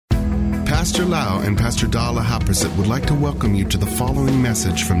Pastor Lau and Pastor Dala Haprasit would like to welcome you to the following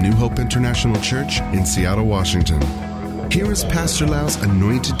message from New Hope International Church in Seattle, Washington. Here is Pastor Lau's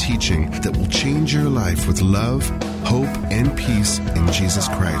anointed teaching that will change your life with love, hope, and peace in Jesus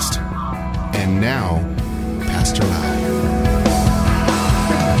Christ. And now, Pastor Lau.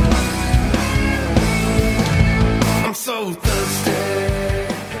 I'm so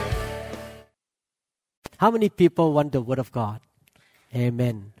thirsty. How many people want the Word of God?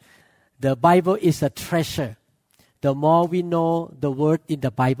 Amen. The Bible is a treasure. The more we know the Word in the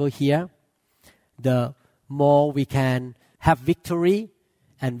Bible here, the more we can have victory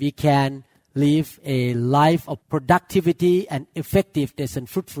and we can live a life of productivity and effectiveness and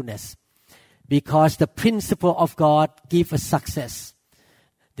fruitfulness. Because the principle of God gives us success.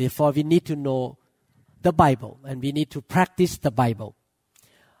 Therefore, we need to know the Bible and we need to practice the Bible.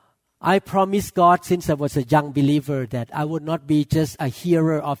 I promised God since I was a young believer that I would not be just a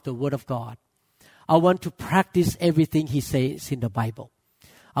hearer of the Word of God. I want to practice everything He says in the Bible.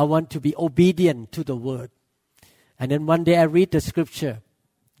 I want to be obedient to the Word. And then one day I read the Scripture.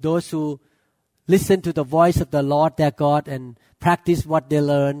 Those who listen to the voice of the Lord their God and practice what they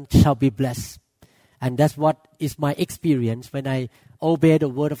learn shall be blessed. And that's what is my experience. When I obey the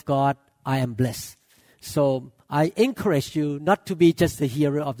Word of God, I am blessed. So I encourage you not to be just a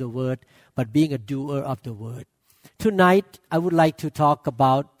hearer of the Word, but being a doer of the Word. Tonight, I would like to talk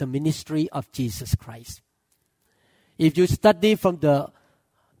about the ministry of Jesus Christ. If you study from the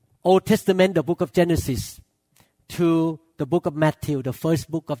Old Testament, the book of Genesis, to the book of Matthew, the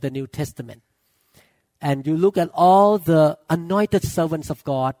first book of the New Testament, and you look at all the anointed servants of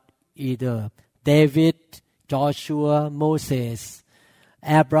God, either David, Joshua, Moses,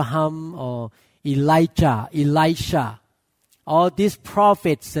 Abraham, or Elijah, Elisha, all these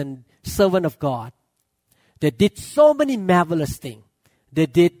prophets and servants of God, they did so many marvelous things. They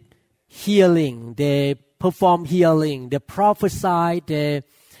did healing, they performed healing, they prophesied, they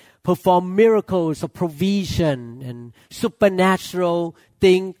performed miracles of provision and supernatural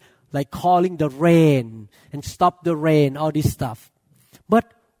things like calling the rain and stop the rain, all this stuff.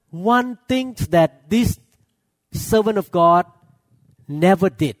 But one thing that this servant of God never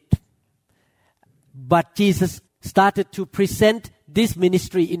did, but Jesus started to present this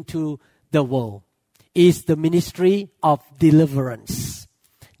ministry into the world, is the ministry of deliverance.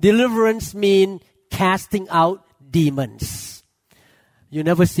 Deliverance means casting out demons. You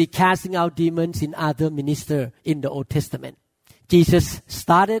never see casting out demons in other ministers in the Old Testament. Jesus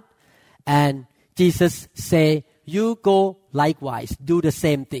started and Jesus said, you go likewise, do the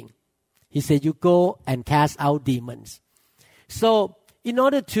same thing. He said, you go and cast out demons. So in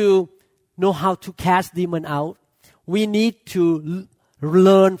order to know how to cast demons out, we need to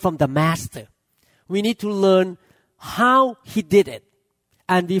learn from the Master. We need to learn how He did it.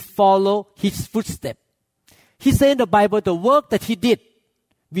 And we follow His footsteps. He said in the Bible, the work that He did,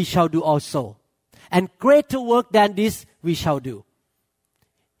 we shall do also. And greater work than this, we shall do.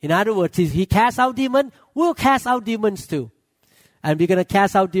 In other words, if He cast out demons, we'll cast out demons too. And we're going to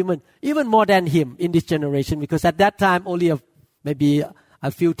cast out demons even more than Him in this generation. Because at that time, only maybe a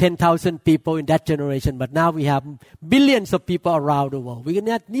few 10,000 people in that generation. But now we have billions of people around the world. We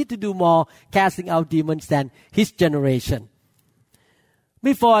need to do more casting out demons than His generation.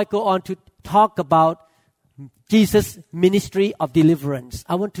 Before I go on to talk about Jesus' ministry of deliverance,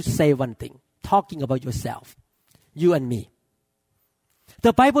 I want to say one thing, talking about yourself, you and me.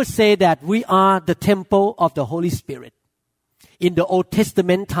 The Bible says that we are the temple of the Holy Spirit. In the Old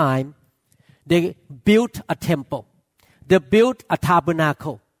Testament time, they built a temple. They built a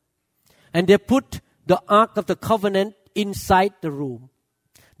tabernacle. And they put the Ark of the Covenant inside the room.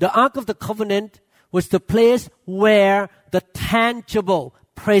 The Ark of the Covenant was the place where the tangible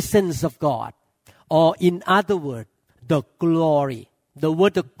presence of God, or in other words, the glory. The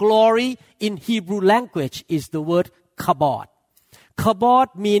word the glory in Hebrew language is the word kabod.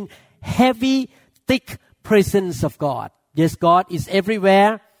 Kabod means heavy, thick presence of God. Yes, God is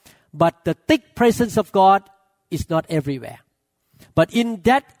everywhere, but the thick presence of God is not everywhere. But in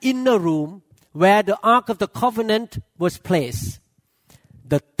that inner room where the Ark of the Covenant was placed,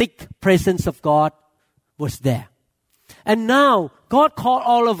 the thick presence of God was there. And now God called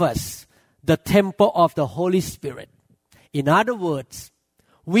all of us the temple of the Holy Spirit. In other words,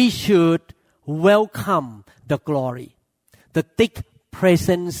 we should welcome the glory, the thick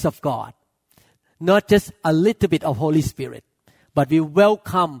presence of God. Not just a little bit of Holy Spirit, but we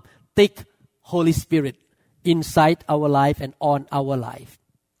welcome thick Holy Spirit inside our life and on our life.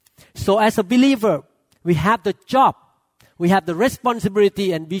 So as a believer, we have the job, we have the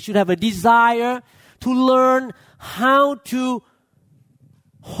responsibility, and we should have a desire to learn how to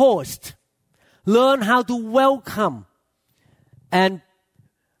host learn how to welcome and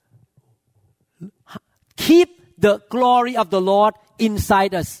keep the glory of the Lord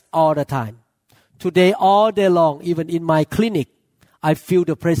inside us all the time. Today, all day long, even in my clinic, I feel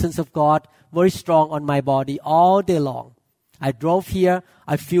the presence of God very strong on my body all day long. I drove here,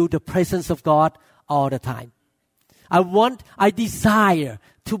 I feel the presence of God all the time. I desire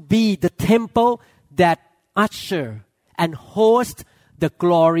to be the temple that usher and host the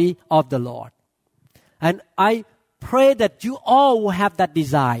glory of the Lord. And I pray that you all will have that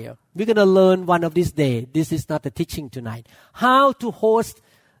desire. We're going to learn one of these days. This is not the teaching tonight. How to host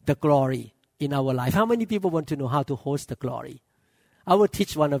the glory in our life. How many people want to know how to host the glory? I will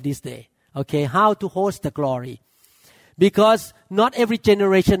teach one of these days. Okay, how to host the glory. Because not every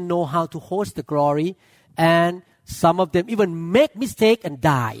generation know how to host the glory, and some of them even make mistake and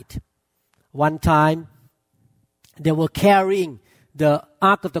died. One time, they were carrying the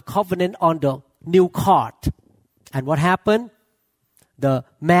Ark of the Covenant on the new cart. And what happened? The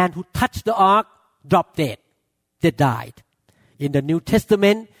man who touched the ark dropped dead. They died. In the New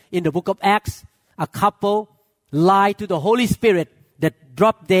Testament, in the book of Acts, a couple lied to the Holy Spirit that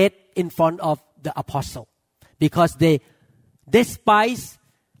dropped dead in front of the apostle because they despised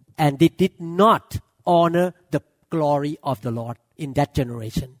and they did not honor the glory of the Lord in that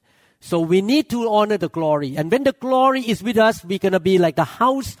generation. So we need to honor the glory. And when the glory is with us, we're going to be like the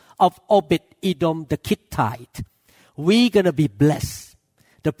house of Obed-Edom the Gittite. We're going to be blessed.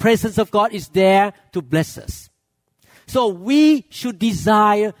 The presence of God is there to bless us. So we should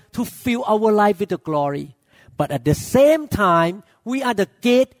desire to fill our life with the glory. But at the same time, we are the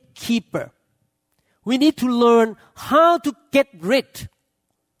gatekeeper. We need to learn how to get rid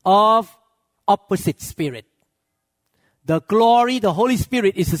of opposite spirit. The glory, the Holy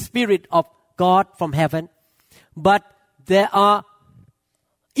Spirit is the Spirit of God from heaven. But there are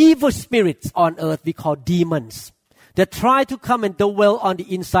evil spirits on earth we call demons that try to come and dwell on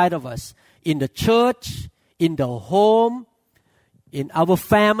the inside of us. In the church, in the home, in our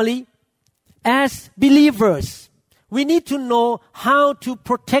family. As believers, we need to know how to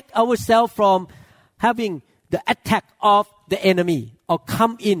protect ourselves from having the attack of the enemy or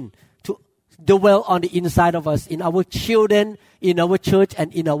come in to dwell on the inside of us, in our children, in our church,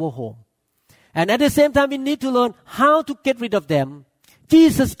 and in our home. And at the same time, we need to learn how to get rid of them.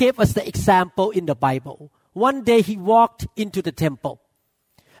 Jesus gave us the example in the Bible. One day he walked into the temple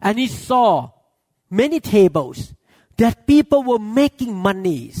and he saw many tables that people were making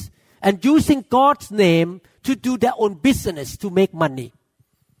monies and using God's name to do their own business to make money.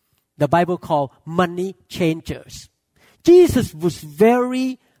 The Bible called money changers. Jesus was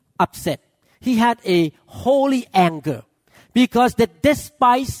very upset. He had a holy anger because they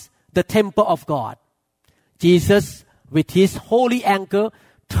despised the temple of God. Jesus, with his holy anger,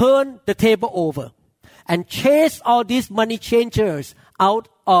 turned the table over and chased all these money changers out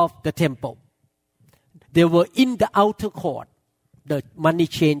of the temple. They were in the outer court, the money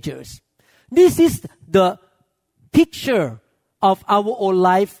changers. This is the picture of our own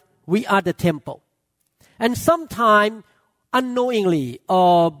life. We are the temple. And sometimes, unknowingly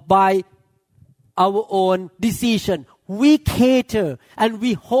or by our own decision, we cater and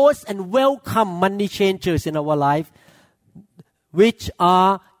we host and welcome money changers in our life, which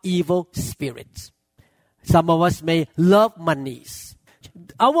are evil spirits. Some of us may love monies.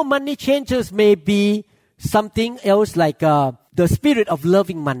 Our money changers may be something else like the spirit of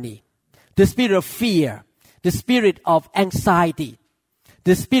loving money, the spirit of fear, the spirit of anxiety,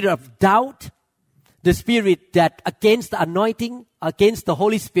 the spirit of doubt, the spirit that against the anointing, against the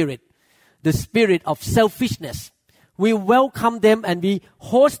Holy Spirit, the spirit of selfishness. We welcome them and we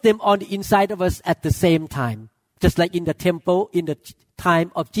host them on the inside of us at the same time, just like in the temple in the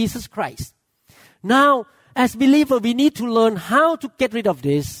time of Jesus Christ. Now, as believers, we need to learn how to get rid of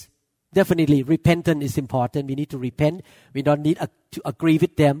this. Definitely, repentance is important. We need to repent. We don't need to agree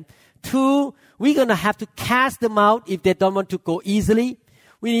with them. 2, we're going to have to cast them out if they don't want to go easily.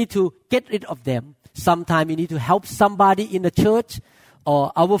 We need to get rid of them. Sometimes we need to help somebody in the church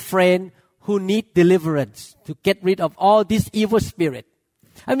or our friend who need deliverance to get rid of all this evil spirit.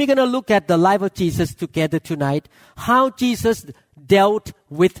 And we're going to look at the life of Jesus together tonight, how Jesus dealt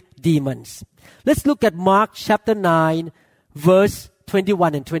with demons. Let's look at Mark chapter 9, verse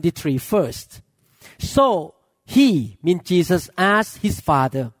 21 and 23 first. So he, means Jesus, asked his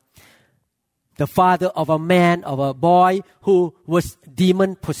father, the father of a man, of a boy who was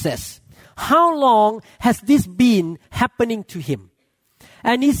demon-possessed, how long has this been happening to him?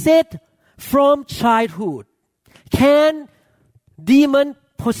 And he said, from childhood. Can demon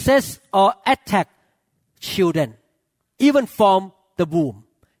possess or attack children, even from the womb?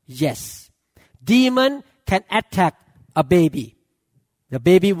 Yes. demon can attack a baby. The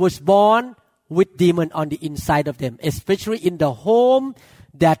baby was born with demon on the inside of them, especially in the home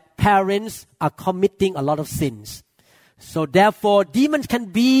that parents are committing a lot of sins. So therefore, demons can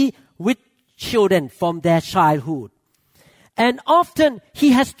be with children from their childhood. And often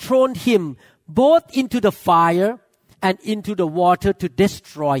he has thrown him both into the fire and into the water to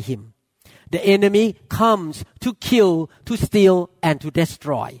destroy him. The enemy comes to kill, to steal, and to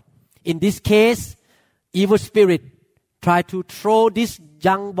destroy. In this case, evil spirit tried to throw this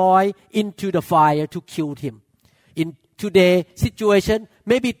young boy into the fire to kill him. In today's situation,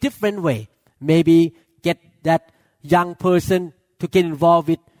 maybe different way. Maybe get that young person to get involved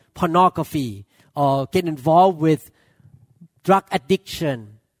with pornography or get involved with drug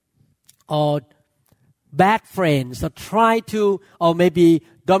addiction or bad friends, or maybe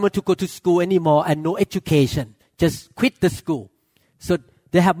don't want to go to school anymore and no education. Just quit the school. So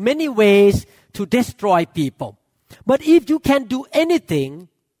they have many ways to destroy people. But if you can do anything,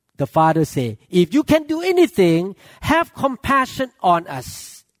 the Father say, if you can do anything, have compassion on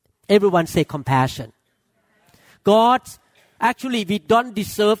us. Everyone say compassion. God, actually we don't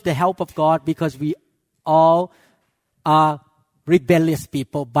deserve the help of God because we all are rebellious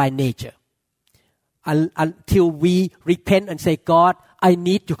people by nature. Until we repent and say, God, I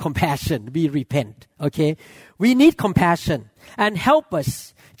need your compassion. We repent. Okay? We need compassion and help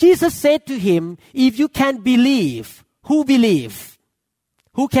us. Jesus said to him, if you can believe, who believe?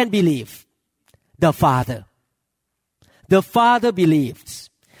 Who can believe? The Father. The Father believes.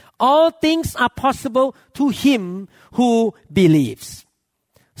 All things are possible to him who believes.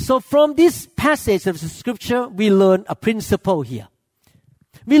 So from this passage of the scripture, we learn a principle here.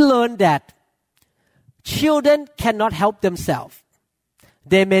 We learn that children cannot help themselves.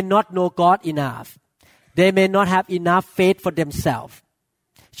 They may not know God enough. They may not have enough faith for themselves.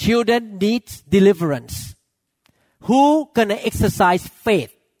 Children need deliverance. Who gonna exercise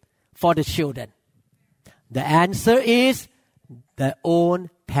faith for the children? The answer is their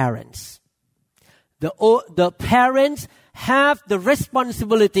own parents. The parents have the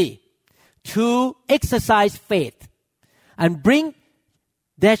responsibility to exercise faith and bring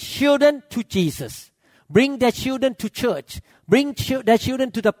their children to Jesus. Bring their children to church. Bring their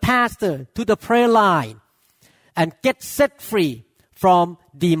children to the pastor, to the prayer line, and get set free from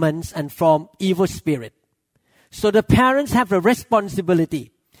demons and from evil spirit. So the parents have a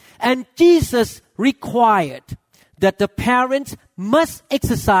responsibility. And Jesus required that the parents must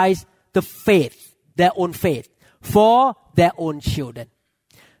exercise the faith, their own faith, for their own children.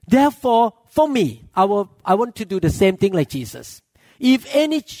 Therefore, for me, I want to do the same thing like Jesus. If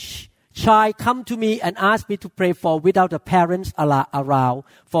any child come to me and ask me to pray for without the parents around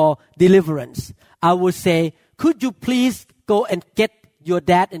for deliverance, I will say, could you please go and get your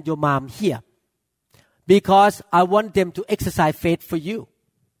dad and your mom here? Because I want them to exercise faith for you.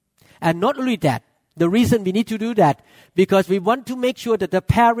 And not only that, the reason we need to do that, because we want to make sure that the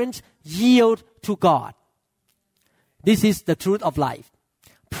parents yield to God. This is the truth of life.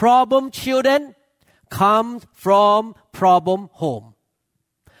 Problem children come from problem home.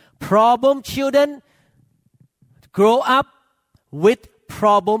 Problem children grow up with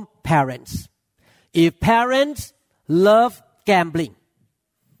problem parents. If parents love gambling,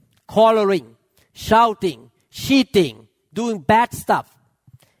 quarreling, shouting, cheating, doing bad stuff,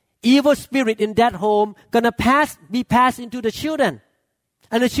 evil spirit in that home gonna be passed into the children.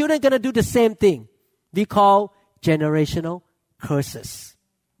 And the children gonna do the same thing. We call generational curses.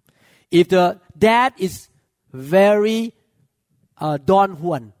 If the dad is very Don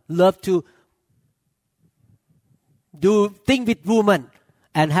Juan, love to do things with women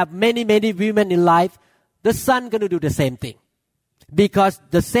and have many women in life, the son gonna do the same thing. Because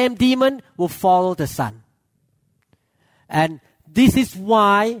the same demon will follow the son. And this is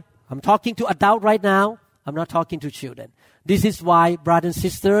why, I'm talking to adults right now, I'm not talking to children. This is why, brothers and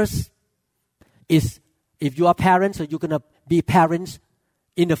sisters, if you are parents or you're going to be parents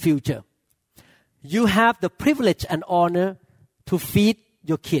in the future, you have the privilege and honor to feed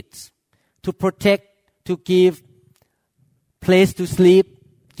your kids, to protect, to give place to sleep,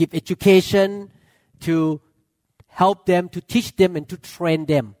 give education, to help them, to teach them and to train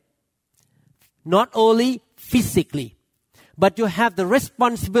them. Not only physically, but you have the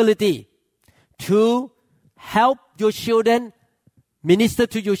responsibility to help your children, minister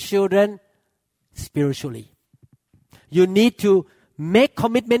to your children spiritually. You need to make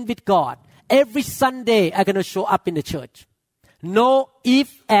commitment with God. Every Sunday, I'm going to show up in the church. No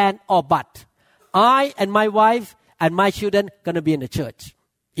if, and, or but. I and my wife and my children going to be in the church.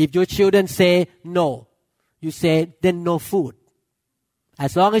 If your children say no, you say, then no food.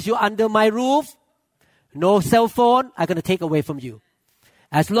 As long as you're under my roof, no cell phone, I'm going to take away from you.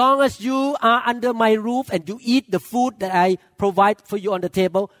 As long as you are under my roof and you eat the food that I provide for you on the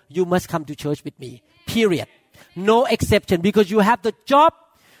table, you must come to church with me. Period. No exception, because you have the job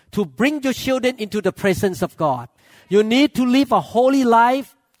to bring your children into the presence of God. You need to live a holy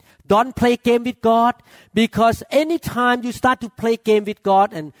life. Don't play game with God, because anytime you start to play game with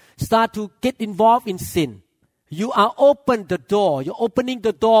God and start to get involved in sin, you are opening the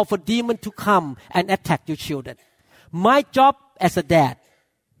door for demons to come and attack your children. My job as a dad,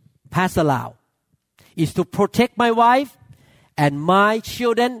 Pastor Lau, is to protect my wife and my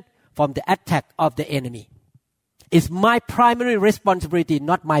children from the attack of the enemy. It's my primary responsibility,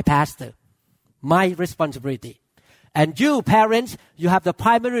 not my pastor. My responsibility. And you, parents, you have the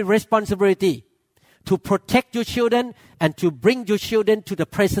primary responsibility to protect your children and to bring your children to the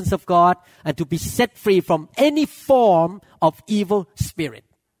presence of God and to be set free from any form of evil spirit.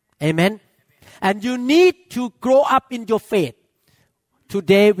 Amen? And you need to grow up in your faith.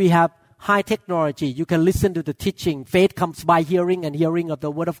 Today we have high technology. You can listen to the teaching. Faith comes by hearing, and hearing of the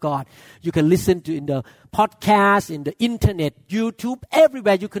Word of God. You can listen to in the podcast, in the internet, YouTube,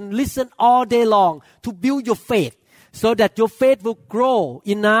 everywhere. You can listen all day long to build your faith so that your faith will grow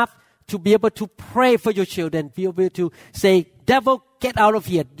enough to be able to pray for your children, be able to say, devil, get out of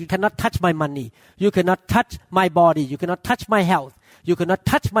here. You cannot touch my money. You cannot touch my body. You cannot touch my health. You cannot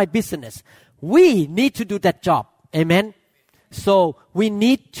touch my business. We need to do that job. Amen? So we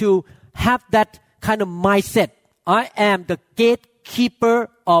need to have that kind of mindset. I am the gatekeeper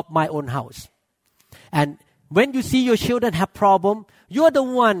of my own house. And when you see your children have problem, you're the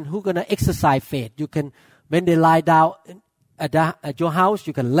one who's going to exercise faith. You can, when they lie down at your house,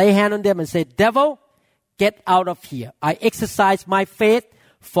 you can lay hand on them and say, devil, get out of here. I exercise my faith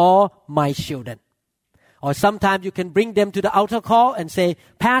for my children. Or sometimes you can bring them to the altar call and say,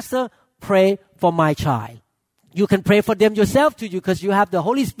 Pastor, pray for my child. You can pray for them yourself too, because you have the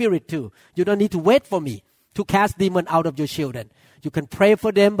Holy Spirit too. You don't need to wait for me to cast demons out of your children. You can pray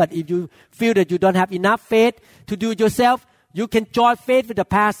for them, but if you feel that you don't have enough faith to do it yourself, you can join faith with the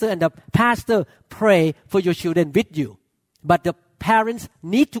pastor, and the pastor pray for your children with you. But the parents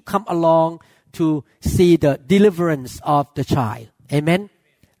need to come along to see the deliverance of the child. Amen?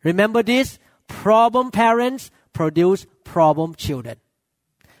 Remember this, problem parents produce problem children.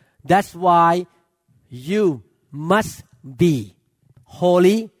 That's why you must be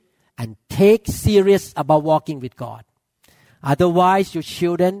holy and take serious about walking with God. Otherwise, your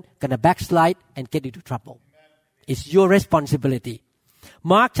children gonna backslide and get into trouble. It's your responsibility.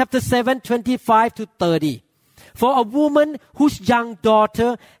 Mark chapter 7, 25 to 30. For a woman whose young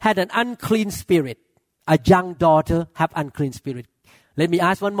daughter had an unclean spirit. A young daughter have unclean spirit. Let me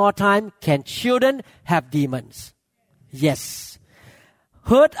ask one more time. Can children have demons? Yes.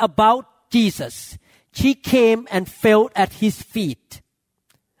 Heard about Jesus. She came and fell at his feet.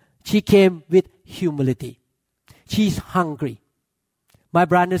 She came with humility. She's hungry. My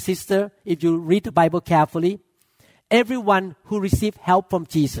brother and sister, if you read the Bible carefully, everyone who received help from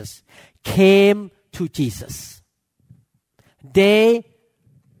Jesus came to Jesus. They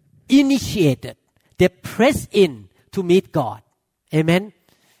initiated, they pressed in to meet God. Amen.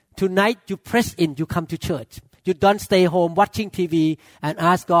 Tonight you press in, you come to church. You don't stay home watching TV and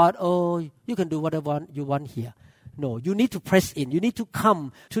ask God, oh, you can do whatever you want here. No, you need to press in. You need to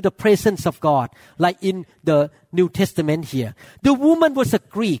come to the presence of God, like in the New Testament here. The woman was a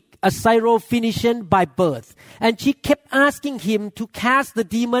Greek, a Syrophoenician by birth, and she kept asking him to cast the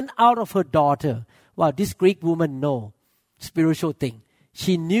demon out of her daughter. Wow, this Greek woman knows spiritual thing.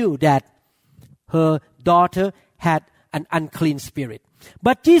 She knew that her daughter had an unclean spirit.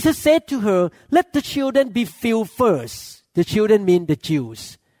 But Jesus said to her, let the children be filled first. The children mean the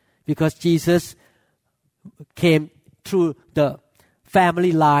Jews, because Jesus came through the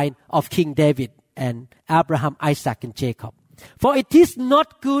family line of King David and Abraham, Isaac, and Jacob. For it is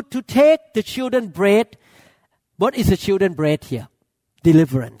not good to take the children's bread. What is the children's bread here?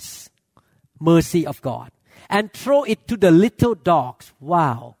 Deliverance, mercy of God. And throw it to the little dogs.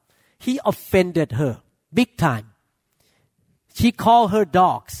 Wow. He offended her big time. She called her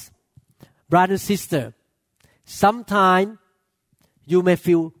dogs. Brother and sister, sometimes you may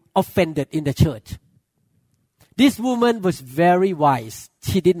feel offended in the church. This woman was very wise.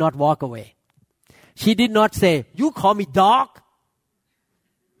 She did not walk away. She did not say, you call me dog?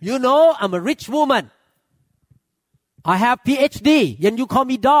 You know, I'm a rich woman. I have PhD, and you call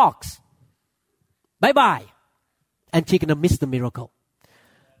me dogs. Bye-bye. And she's going to miss the miracle.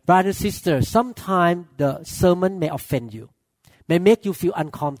 Brother and sister, sometimes the sermon may offend you, may make you feel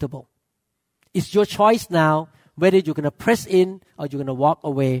uncomfortable. It's your choice now whether you're going to press in or you're going to walk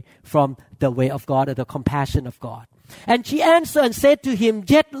away from the way of God or the compassion of God. And she answered and said to him,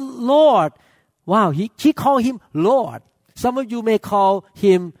 "Yet, Lord." Wow, she called him Lord. Some of you may call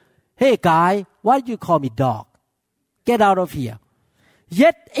him, "Hey guy, why do you call me dog? Get out of here."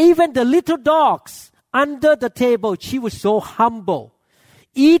 Yet even the little dogs under the table, she was so humble,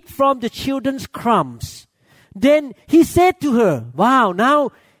 eat from the children's crumbs. Then he said to her, wow,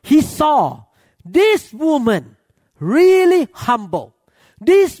 now he saw this woman really humble.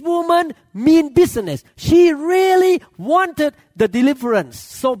 This woman mean business. She really wanted the deliverance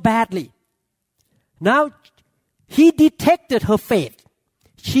so badly. Now he detected her faith.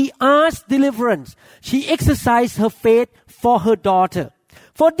 She asked deliverance. She exercised her faith for her daughter.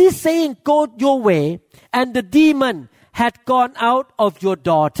 For this saying, "Go your way," and the demon had gone out of your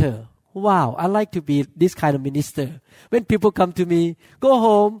daughter. Wow, I like to be this kind of minister. When people come to me, "Go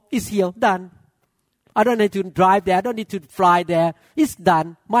home, it's healed, done. I don't need to drive there, I don't need to fly there. It's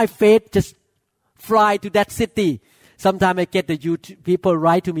done." My faith just fly to that city. Sometimes I get the YouTube, people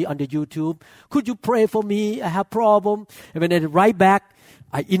write to me on the YouTube, "Could you pray for me? I have problem." And when I write back,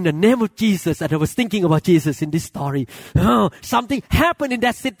 in the name of Jesus, and I was thinking about Jesus in this story. Something happened in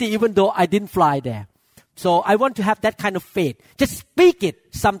that city even though I didn't fly there. So I want to have that kind of faith. Just speak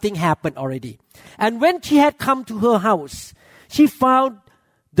it. Something happened already. And when she had come to her house, she found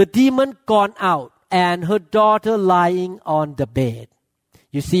the demon gone out and her daughter lying on the bed.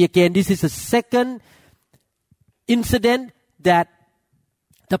 You see again, this is a second incident that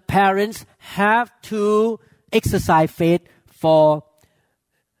the parents have to exercise faith for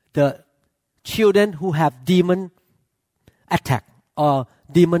the children who have demon attack or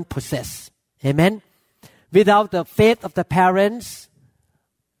demon possessed. Amen. Without the faith of the parents,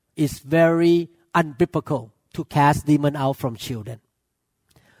 it's very unbiblical to cast demon out from children.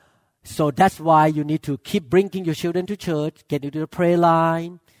 So that's why you need to keep bringing your children to church, get into the prayer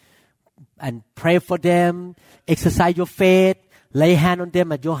line, and pray for them, exercise your faith, lay hand on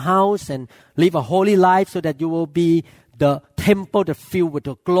them at your house, and live a holy life so that you will be the temple that's filled with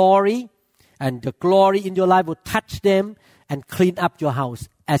the glory, and the glory in your life will touch them and clean up your house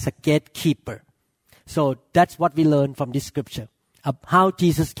as a gatekeeper. So that's what we learn from this scripture of how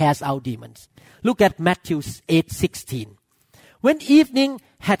Jesus cast out demons. Look at Matthew 8:16. When evening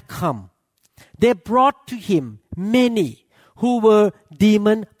had come, they brought to him many who were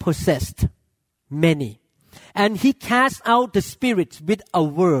demon possessed. Many. And he cast out the spirits with a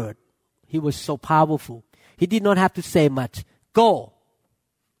word. He was so powerful. He did not have to say much. "Go.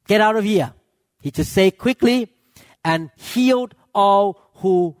 Get out of here." He just said quickly and healed all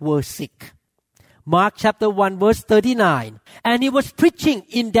who were sick. Mark chapter 1 verse 39. And he was preaching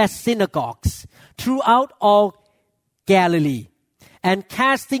in their synagogues throughout all Galilee and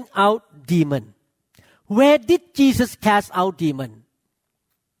casting out demons. Where did Jesus cast out demons?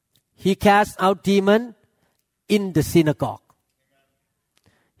 He cast out demons in the synagogue.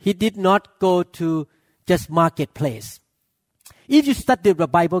 He did not go to just marketplace. If you study the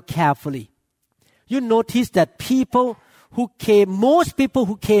Bible carefully, you notice that most people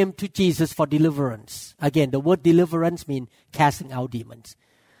who came to Jesus for deliverance, again, the word deliverance means casting out demons,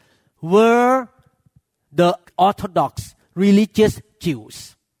 were the Orthodox religious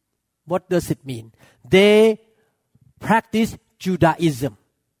Jews. What does it mean? They practiced Judaism.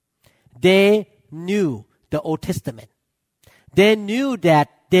 They knew the Old Testament. They knew that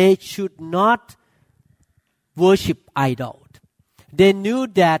they should not worship idols. They knew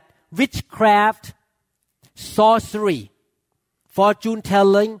that witchcraft, sorcery, fortune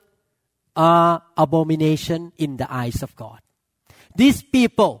telling are abomination in the eyes of God. These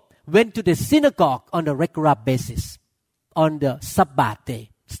people went to the synagogue on a regular basis on the Sabbath day,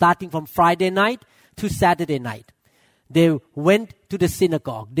 starting from Friday night to Saturday night. They went to the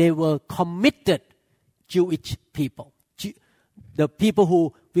synagogue. They were committed Jewish people. The people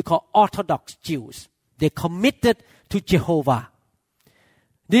who we call Orthodox Jews. They committed to Jehovah.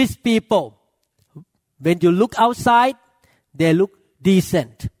 These people, when you look outside, they look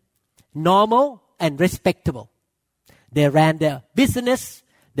decent, normal, and respectable. They ran their business.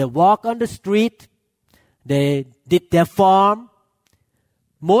 They walked on the street. They did their farm.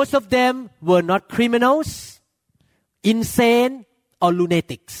 Most of them were not criminals, insane, or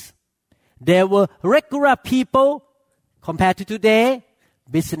lunatics. They were regular people compared to today,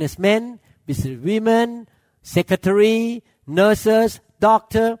 businessmen, businesswomen, secretary, nurses,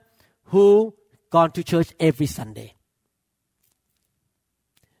 doctor, who gone to church every Sunday.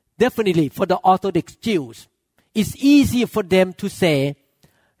 Definitely for the Orthodox Jews, it's easier for them to say,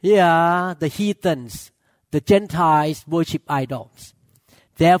 yeah, the heathens, the Gentiles worship idols.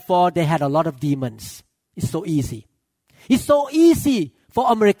 Therefore, they had a lot of demons. It's so easy. It's so easy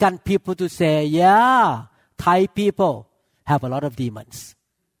for American people to say, yeah, Thai people have a lot of demons.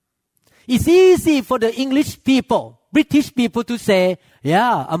 It's easy for the English people, British people to say,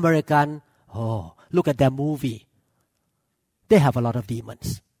 yeah, American, oh, look at their movie. They have a lot of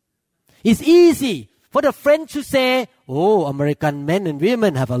demons. It's easy for the French to say, oh, American men and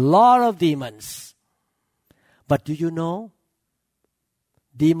women have a lot of demons. But do you know?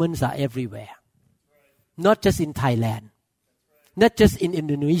 Demons are everywhere. Not just in Thailand. Not just in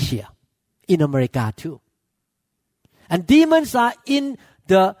Indonesia. In America too. And demons are in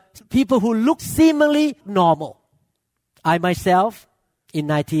the people who look seemingly normal. I myself, in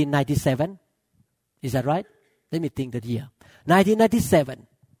 1997, is that right? Let me think that year. 1997.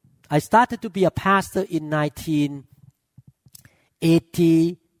 I started to be a pastor in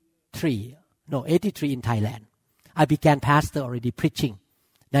 1983. No, 83 in Thailand. I began pastor already preaching,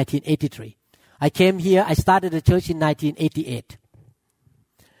 1983. I came here, I started the church in 1988.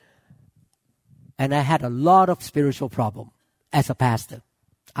 And I had a lot of spiritual problem as a pastor.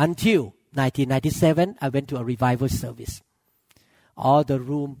 Until 1997, I went to a revival service. All the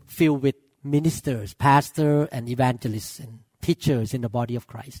room filled with ministers, pastors, and evangelists and teachers in the body of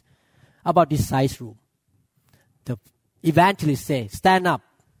Christ. About this size room. The evangelist said, stand up.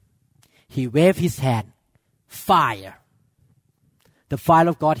 He waved his hand. Fire. The fire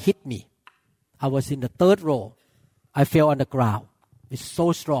of God hit me. I was in the third row. I fell on the ground. It's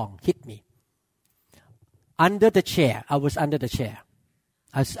so strong. Hit me. Under the chair. I was under the chair.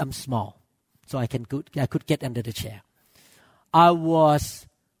 I'm small. So I could get under the chair. I was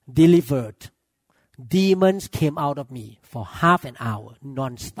delivered. Demons came out of me for half an hour,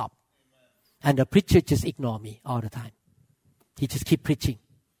 non-stop. And the preacher just ignored me all the time. He just keep preaching.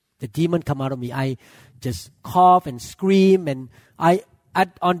 The demon come out of me. I just cough and scream. And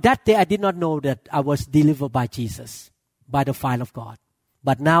on that day, I did not know that I was delivered by Jesus, by the fire of God.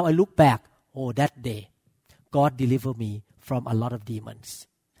 But now I look back, that day, God delivered me from a lot of demons.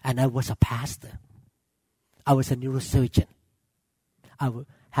 And I was a pastor. I was a neurosurgeon. I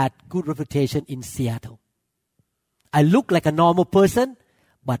had good reputation in Seattle. I looked like a normal person,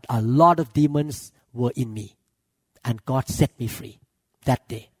 but a lot of demons were in me. And God set me free that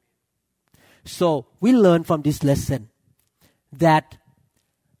day. So we learn from this lesson that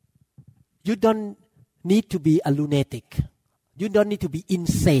you don't need to be a lunatic. You don't need to be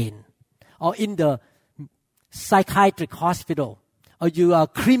insane or in the psychiatric hospital or you are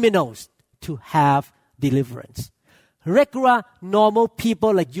criminals to have deliverance. Regular, normal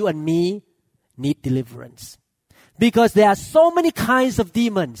people like you and me need deliverance. Because there are so many kinds of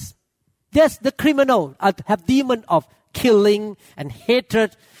demons. Yes, the criminal have demon of killing and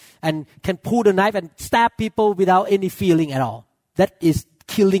hatred and can pull the knife and stab people without any feeling at all. That is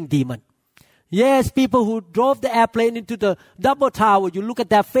killing demon. Yes, people who drove the airplane into the double tower, you look at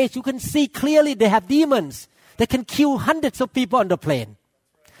their face, you can see clearly they have demons. They can kill hundreds of people on the plane.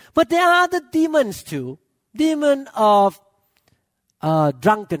 But there are other demons too. Demon of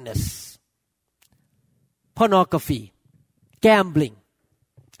drunkenness, pornography, gambling,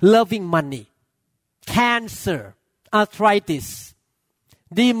 loving money, cancer, arthritis,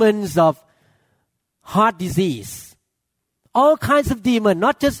 demons of heart disease, all kinds of demons,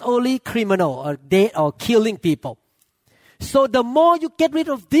 not just only criminal or dead or killing people. So the more you get rid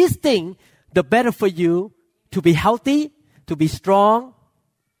of these things, the better for you to be healthy, to be strong.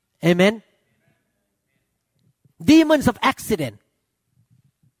 Amen. Demons of accident.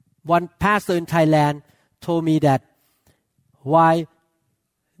 One pastor in Thailand told me that while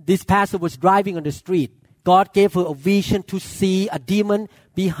this pastor was driving on the street, God gave her a vision to see a demon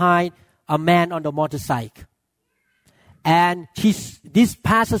behind a man on the motorcycle. And this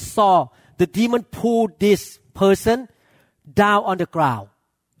pastor saw the demon pull this person down on the ground.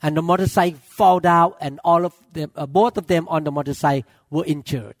 And the motorcycle fall down and all of them, both of them on the motorcycle were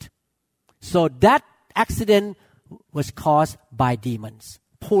injured. So that accident was caused by demons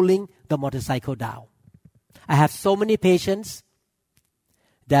pulling the motorcycle down. I have so many patients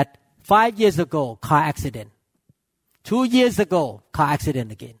that 5 years ago, car accident. 2 years ago, car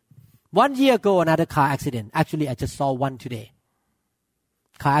accident again. 1 year ago, another car accident. Actually, I just saw one today.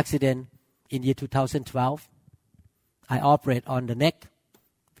 Car accident in year 2012. I operate on the neck,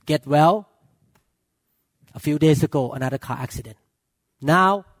 get well. A few days ago, another car accident.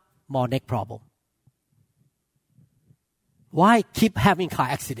 Now, more neck problem. Why keep having car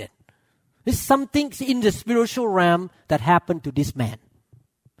accident? There's something in the spiritual realm that happened to this man.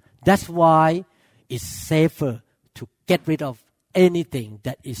 That's why it's safer to get rid of anything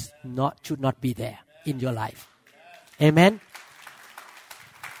that should not be there in your life. Amen.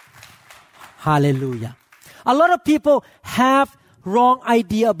 Hallelujah. A lot of people have wrong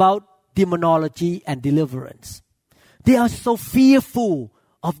idea about demonology and deliverance. They are so fearful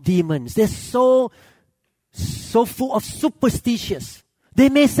of demons. They're so full of superstitions. They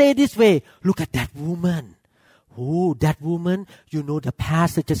may say this way, look at that woman. Oh, that woman, the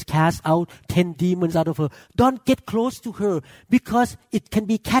pastor just cast out 10 demons out of her. Don't get close to her because it can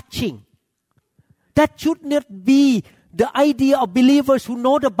be catching. That should not be the idea of believers who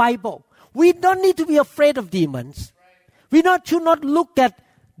know the Bible. We don't need to be afraid of demons. We should not look at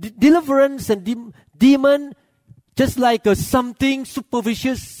deliverance and demon just like something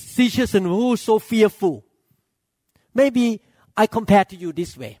superstitious and so fearful. Maybe I compare to you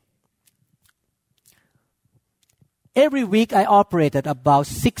this way. Every week I operated about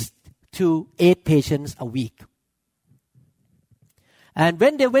 6 to 8 patients a week. And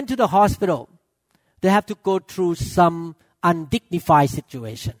when they went to the hospital, they have to go through some undignified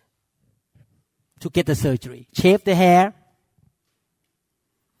situation to get the surgery. Shave the hair,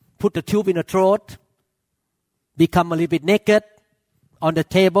 put the tube in the throat, become a little bit naked on the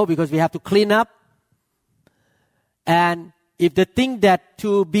table because we have to clean up. And if they think that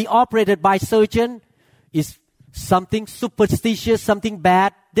to be operated by surgeon is something superstitious, something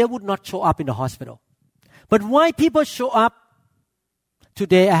bad, they would not show up in the hospital. But why people show up?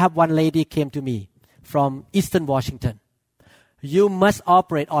 Today I have one lady came to me from Eastern Washington. You must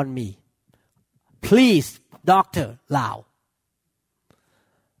operate on me. Please, Dr. Lau.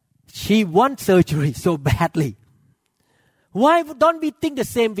 She wants surgery so badly. Why don't we think the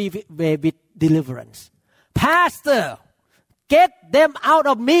same way with deliverance? Pastor, get them out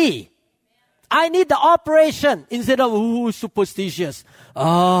of me. I need the operation instead of superstitious.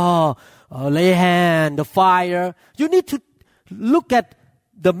 Lay hand, the fire. You need to look at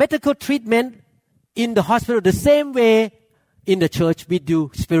the medical treatment in the hospital the same way in the church we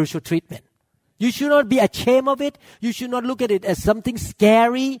do spiritual treatment. You should not be ashamed of it. You should not look at it as something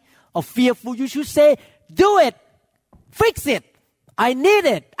scary or fearful. You should say, do it. Fix it. I need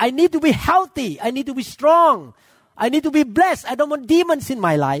it. I need to be healthy. I need to be strong. I need to be blessed. I don't want demons in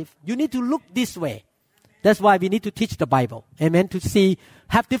my life. You need to look this way. That's why we need to teach the Bible. Amen. To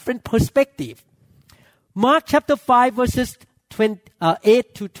have different perspective. Mark chapter 5 verses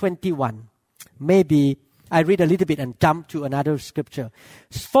 8 to 21. Maybe I read a little bit and jump to another scripture.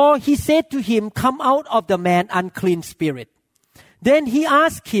 For he said to him, come out of the man, unclean spirit. Then he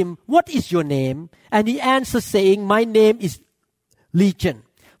asked him, what is your name? And he answered saying, my name is Legion,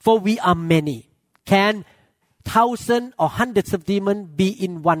 for we are many. Can thousands or hundreds of demons be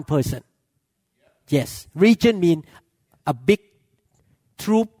in one person? Yes. Legion means a big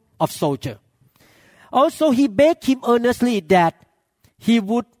troop of soldiers. Also, he begged him earnestly that he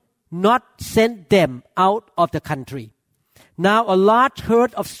would not send them out of the country. Now a large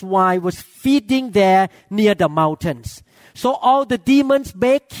herd of swine was feeding there near the mountains. So all the demons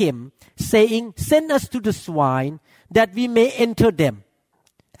begged him, saying, send us to the swine, that we may enter them.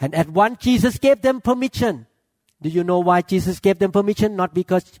 And at once Jesus gave them permission. Do you know why Jesus gave them permission? Not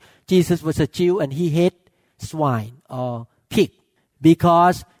because Jesus was a Jew and he hated swine or pig.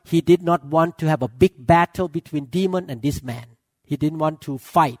 Because he did not want to have a big battle between demon and this man. He didn't want to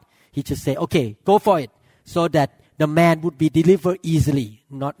fight. He just said, okay, go for it. So that the man would be delivered easily.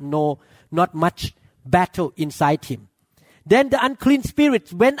 Not much battle inside him. Then the unclean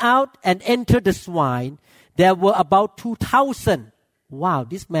spirits went out and entered the swine. There were about 2,000. Wow,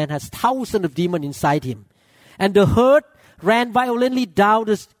 this man has thousands of demons inside him. And the herd ran violently down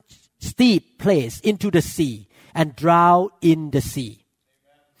the steep place into the sea and drowned in the sea.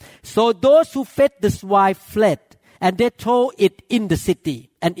 So those who fed the swine fled, and they told it in the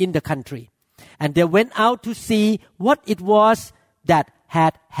city and in the country. And they went out to see what it was that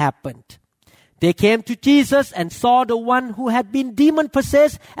had happened. They came to Jesus and saw the one who had been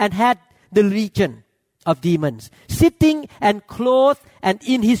demon-possessed and had the legion of demons, sitting and clothed and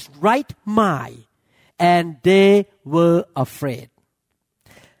in his right mind. And they were afraid.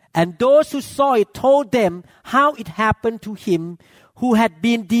 And those who saw it told them how it happened to him who had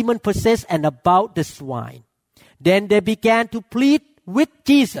been demon-possessed and about the swine. Then they began to plead with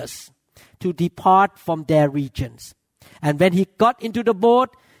Jesus to depart from their regions. And when he got into the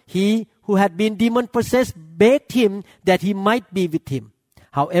boat, he who had been demon-possessed begged him that he might be with him.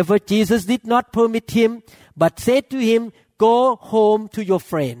 However, Jesus did not permit him, but said to him, go home to your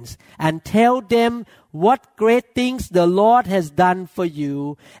friends and tell them what great things the Lord has done for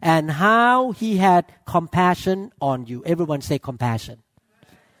you and how he had compassion on you. Everyone say compassion.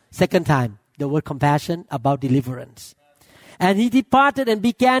 Second time, the word compassion about deliverance. And he departed and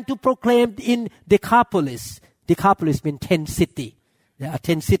began to proclaim in Decapolis. Decapolis means 10 cities. There are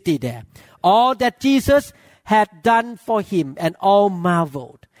 10 cities there. All that Jesus had done for him, and all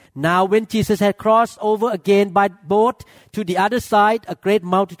marveled. Now when Jesus had crossed over again by boat to the other side, a great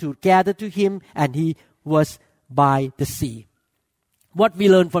multitude gathered to him, and he was by the sea. What we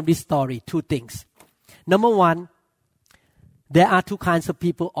learn from this story, two things. Number one, there are two kinds of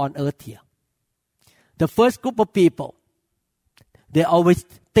people on earth here. The first group of people, they always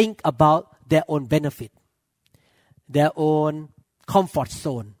think about their own benefit, their own comfort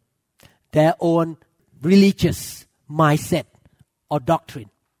zone, their own religious mindset or doctrine.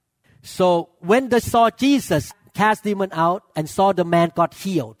 So when they saw Jesus cast demon out and saw the man got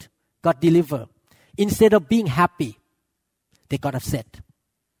healed, got delivered, instead of being happy, they got upset.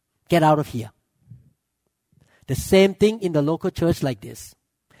 Get out of here. The same thing in the local church like this.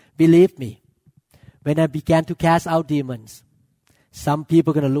 Believe me, when I began to cast out demons, some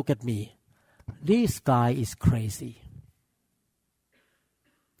people are going to look at me. This guy is crazy.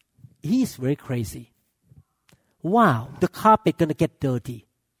 He is very crazy. Wow, the carpet going to get dirty.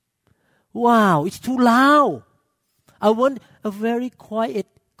 Wow, it's too loud. I want a very quiet,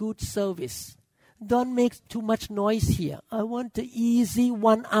 good service. Don't make too much noise here. I want the easy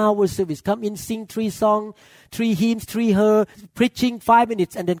 1 hour service. Come in, sing 3 songs, 3 hymns, 3 her, preaching 5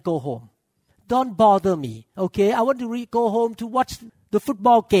 minutes and then go home. Don't bother me, okay? I want to go home to watch the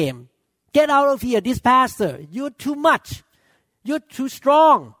football game. Get out of here, this pastor. You're too much. You're too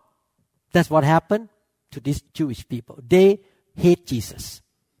strong. That's what happened to these Jewish people. They hate Jesus.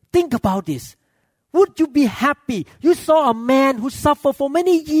 Think about this. Would you be happy? You saw a man who suffered for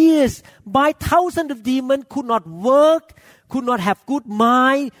many years by thousands of demons, could not work, could not have good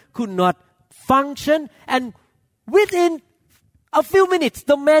mind, could not function. And within a few minutes,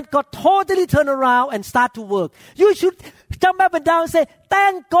 the man got totally turned around and started to work. You should jump up and down and say,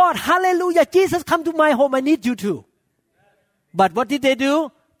 thank God, hallelujah, Jesus, come to my home, I need you too. But what did they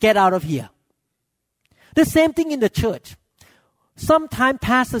do? Get out of here. The same thing in the church. Sometimes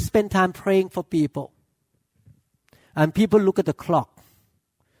pastors spend time praying for people. And people look at the clock.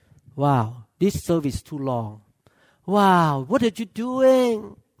 Wow, this service is too long. Wow, what are you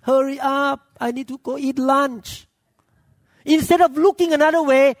doing? Hurry up, I need to go eat lunch. Instead of looking another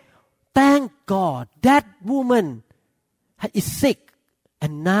way, thank God, that woman is sick.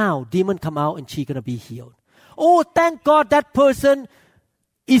 And now demon come out and she's going to be healed. Oh, thank God that person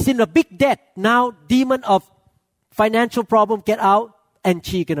is in a big debt. Now demon of financial problem get out and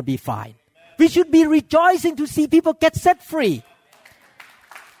she's going to be fine. We should be rejoicing to see people get set free.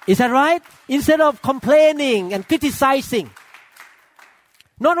 Is that right? Instead of complaining and criticizing.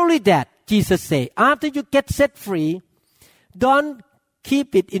 Not only that, Jesus said, after you get set free, don't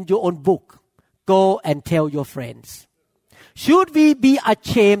keep it in your own book. Go and tell your friends. Should we be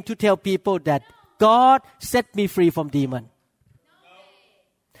ashamed to tell people that God set me free from demon?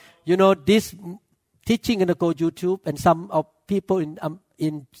 You know, this teaching going to go YouTube, and some of people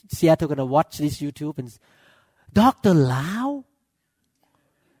in Seattle going to watch this YouTube. And Dr. Lau,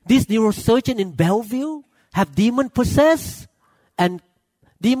 this neurosurgeon in Bellevue, have demon possessed and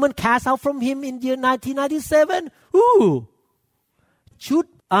demon cast out from him in year 1997. Ooh, should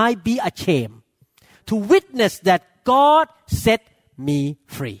I be ashamed to witness that God set me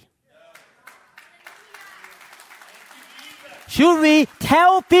free? Should we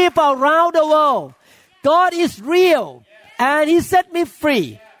tell people around the world, God is real and He set me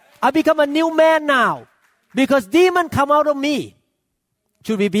free. I become a new man now because demons come out of me.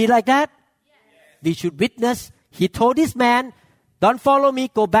 Should we be like that? We should witness. He told this man, don't follow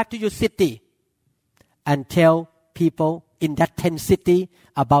me, go back to your city and tell people in that 10 city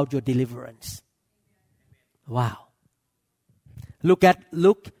about your deliverance. Wow. Look at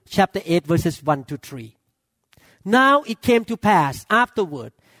Luke chapter 8 verses 1 to 3. Now it came to pass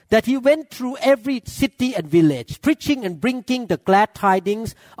afterward that he went through every city and village, preaching and bringing the glad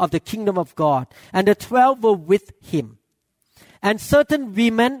tidings of the kingdom of God. And the 12 were with him. And certain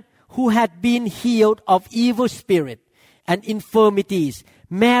women who had been healed of evil spirit and infirmities,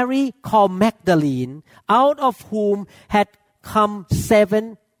 Mary called Magdalene, out of whom had come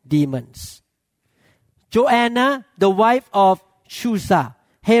 7 demons. Joanna, the wife of Chuza,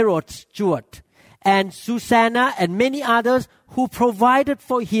 Herod's steward, and Susanna and many others who provided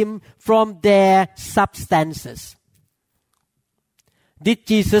for him from their substances. Did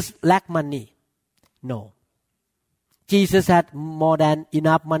Jesus lack money? No. Jesus had more than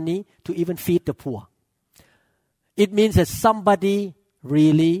enough money to even feed the poor. It means that somebody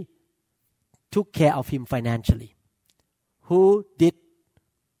really took care of him financially. Who did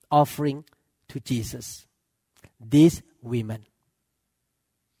offering to Jesus? These women.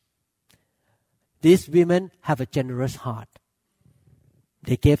 These women have a generous heart.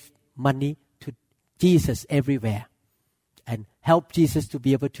 They gave money to Jesus everywhere and help Jesus to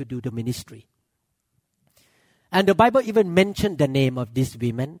be able to do the ministry. And the Bible even mentioned the name of these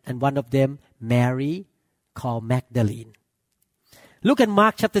women, and one of them, Mary, called Magdalene. Look at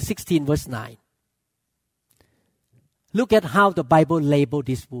Mark chapter 16, verse 9. Look at how the Bible labeled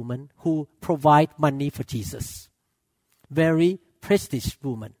this woman who provide money for Jesus. Very prestigious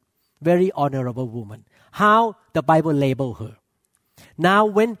woman, very honorable woman. How the Bible labeled her. Now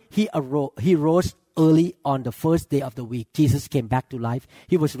when he rose early on the first day of the week, Jesus came back to life.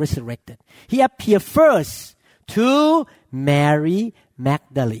 He was resurrected. He appeared first to Mary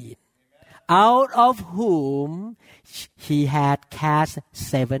Magdalene, out of whom he had cast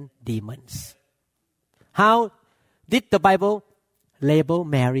 7 demons. How did the Bible label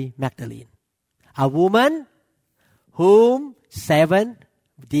Mary Magdalene? A woman whom 7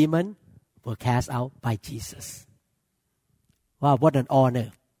 demons were cast out by Jesus. Wow, what an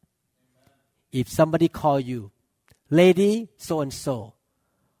honor. If somebody call you, lady so-and-so,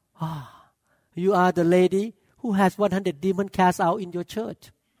 you are the lady who has 100 demons cast out in your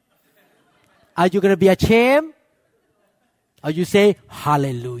church. Are you going to be ashamed? Or you say,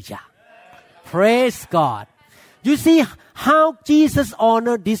 hallelujah. Praise God. You see how Jesus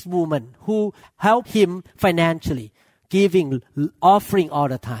honored this woman who helped him financially, giving, offering all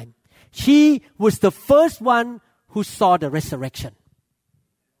the time. She was the first one who saw the resurrection.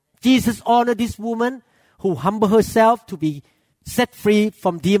 Jesus honored this woman who humbled herself to be set free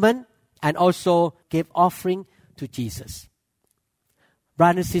from demon and also gave offering to Jesus.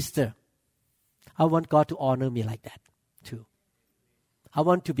 Brother and sister, I want God to honor me like that too. I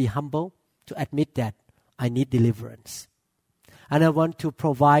want to be humble to admit that I need deliverance. And I want to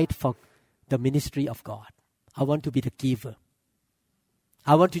provide for the ministry of God. I want to be the giver.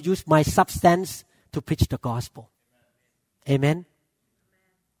 I want to use my substance to preach the gospel. Amen.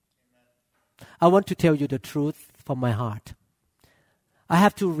 I want to tell you the truth from my heart. I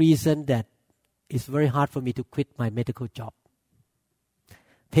have to reason that it's very hard for me to quit my medical job.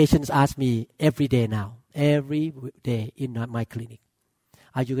 Patients ask me every day now, every day in my clinic,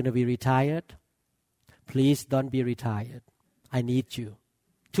 are you going to be retired? Please don't be retired. I need you.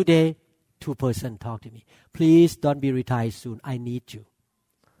 Today, 2 persons talk to me. Please don't be retired soon. I need you.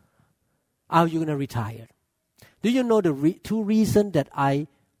 Are you going to retire? Do you know the 2 reasons that I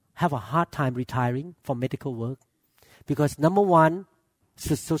have a hard time retiring from medical work? Because number 1,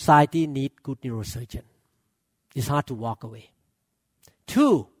 society needs good neurosurgeon. It's hard to walk away.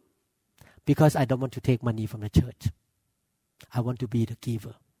 2, because I don't want to take money from the church. I want to be the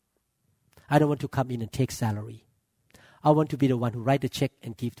giver. I don't want to come in and take salary. I want to be the one who write the check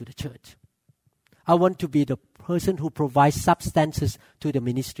and give to the church. I want to be the person who provides substances to the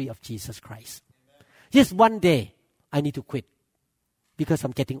ministry of Jesus Christ. Amen. Just one day, I need to quit because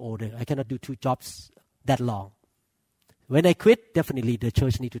I'm getting older. I cannot do 2 jobs that long. When I quit, definitely the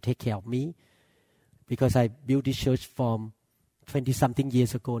church need to take care of me because I built this church from 20-something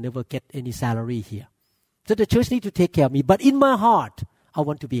years ago, never get any salary here. So the church need to take care of me. But in my heart, I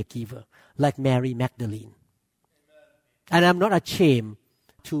want to be a giver, like Mary Magdalene. Amen. And I'm not ashamed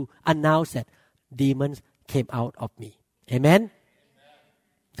to announce that demons came out of me. Amen? Amen?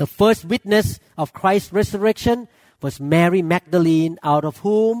 The first witness of Christ's resurrection was Mary Magdalene, out of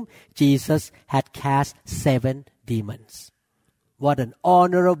whom Jesus had cast 7 demons. What an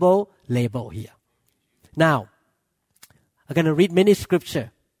honorable label here. Now, I'm going to read many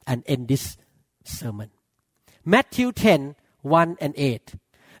scripture and end this sermon. Matthew 10, 1 and 8.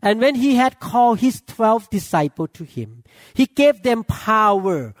 And when he had called his 12 disciples to him, he gave them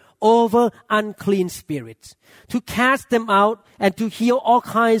power over unclean spirits, to cast them out and to heal all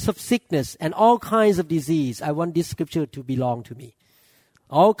kinds of sickness and all kinds of disease. I want this scripture to belong to me.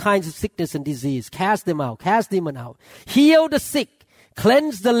 All kinds of sickness and disease. Cast them out. Cast demon out. Heal the sick.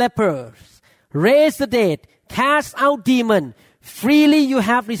 Cleanse the lepers. Raise the dead. Cast out demon. Freely you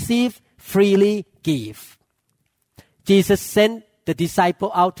have received, freely give. Jesus sent the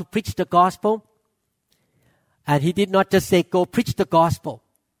disciple out to preach the gospel. And he did not just say, go preach the gospel.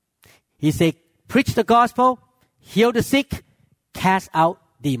 He said, preach the gospel, heal the sick, cast out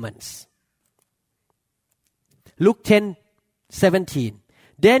demons. Luke 10:17.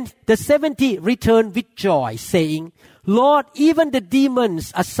 Then the 70 returned with joy, saying, Lord, even the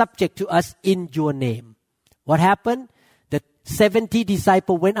demons are subject to us in your name. What happened? The 70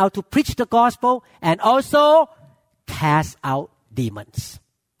 disciples went out to preach the gospel and also cast out demons.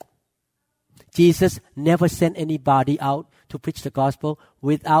 Jesus never sent anybody out to preach the gospel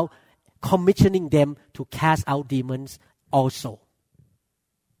without commissioning them to cast out demons also.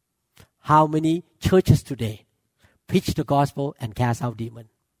 How many churches today preach the gospel and cast out demons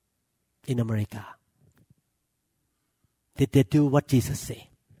in America? Did they do what Jesus said?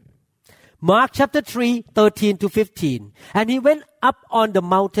 Mark chapter 3, 13 to 15. And he went up on the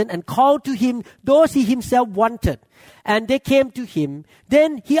mountain and called to him those he himself wanted. And they came to him.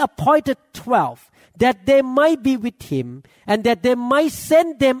 Then he appointed 12, that they might be with him, and that they might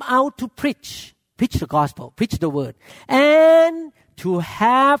send them out to preach the gospel, preach the word, and to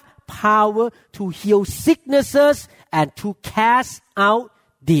have power to heal sicknesses and to cast out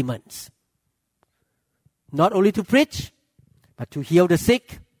demons. Not only to preach, but to heal the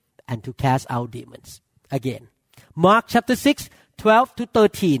sick and to cast out demons. Again, Mark chapter 6, 12 to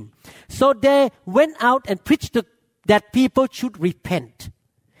 13. So they went out and preached that people should repent.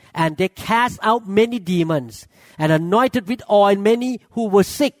 And they cast out many demons and anointed with oil many who were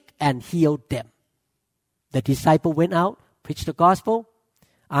sick and healed them. The disciple went out, preached the gospel,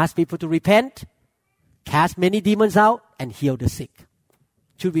 asked people to repent, cast many demons out, and healed the sick.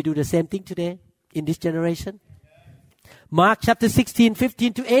 Should we do the same thing today in this generation? Mark chapter 16,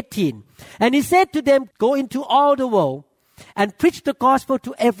 15 to 18. And he said to them, go into all the world and preach the gospel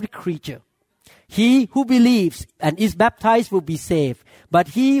to every creature. He who believes and is baptized will be saved, but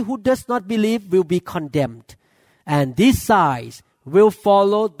he who does not believe will be condemned. And these signs will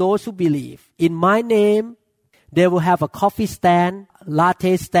follow those who believe. In my name, they will have a coffee stand,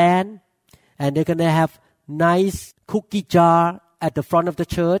 latte stand, and they're going to have nice cookie jar at the front of the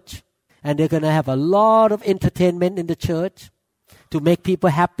church. And they're going to have a lot of entertainment in the church to make people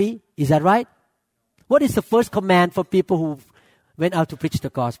happy. Is that right? What is the first command for people who went out to preach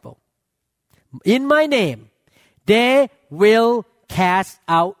the gospel? In my name, they will cast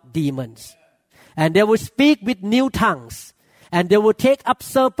out demons. And they will speak with new tongues. And they will take up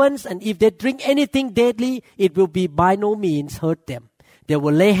serpents. And if they drink anything deadly, it will be by no means hurt them. They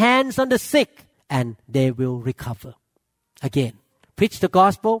will lay hands on the sick and they will recover. Again, preach the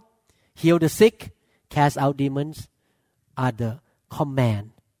gospel, heal the sick, cast out demons are the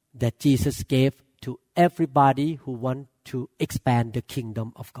command that Jesus gave to everybody who want to expand the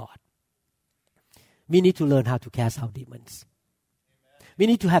kingdom of God. We need to learn how to cast out demons. We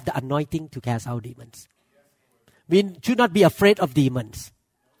need to have the anointing to cast out demons. We should not be afraid of demons.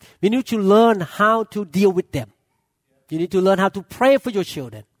 We need to learn how to deal with them. You need to learn how to pray for your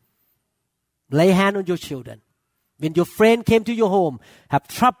children. Lay hand on your children. When your friend came to your home, have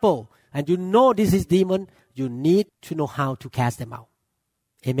trouble, and you know this is demon, you need to know how to cast them out.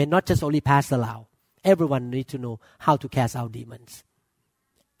 Amen. Not just only Pastor Lau. Everyone needs to know how to cast out demons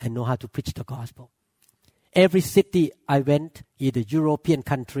and know how to preach the gospel. Every city I went, either European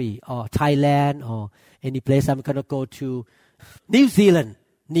country or Thailand or any place I'm going to go to, New Zealand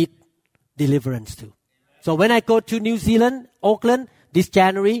need deliverance too. So when I go to New Zealand, Auckland, this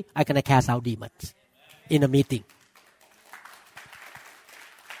January, I'm going to cast out demons in a meeting.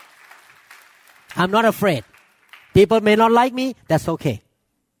 I'm not afraid. People may not like me, that's okay.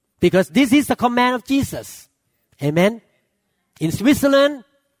 Because this is the command of Jesus. Amen. In Switzerland,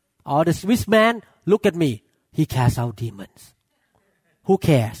 or the Swiss man, look at me. He casts out demons. Who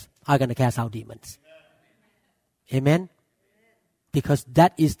cares? I'm going to cast out demons. Amen. Because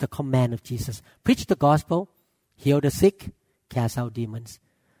that is the command of Jesus. Preach the gospel, heal the sick, cast out demons.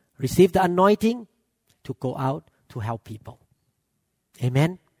 Receive the anointing to go out to help people.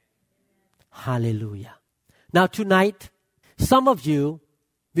 Amen. Hallelujah. Now tonight, some of you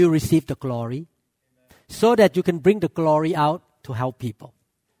will receive the glory so that you can bring the glory out to help people.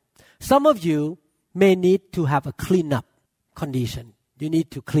 Some of you may need to have a clean-up condition. You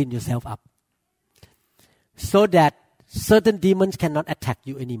need to clean yourself up so that certain demons cannot attack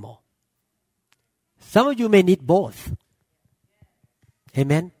you anymore. Some of you may need both.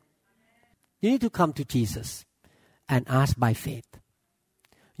 Amen. You need to come to Jesus and ask by faith.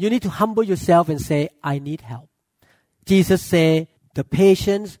 You need to humble yourself and say, I need help. Jesus said, the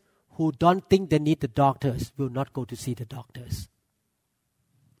patients who don't think they need the doctors will not go to see the doctors.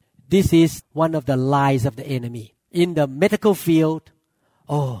 This is one of the lies of the enemy. In the medical field,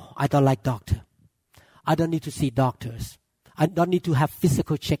 oh, I don't like doctor. I don't need to see doctors. I don't need to have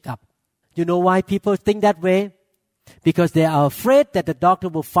physical checkup. You know why people think that way? Because they are afraid that the doctor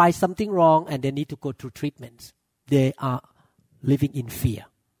will find something wrong and they need to go through treatments. They are living in fear.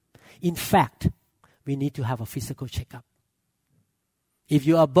 In fact, we need to have a physical checkup. If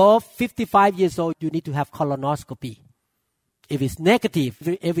you're above 55 years old, you need to have colonoscopy. If it's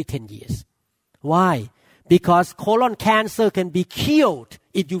negative, every 10 years. Why? Because colon cancer can be cured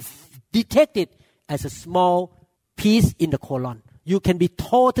if you detect it as a small piece in the colon. You can be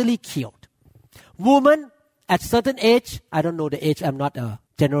totally cured. Women at certain age, I don't know the age, I'm not a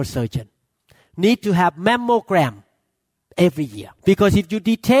general surgeon, need to have mammogram every year. Because if you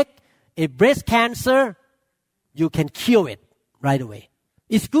detect a breast cancer you can cure it right away.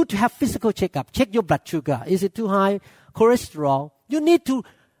 It's good to have physical checkup. Check your blood sugar. Is it too high? Cholesterol. You need to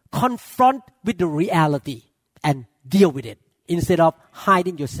confront with the reality and deal with it instead of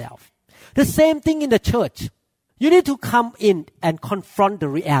hiding yourself. The same thing in the church. You need to come in and confront the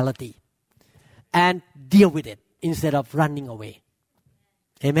reality and deal with it instead of running away.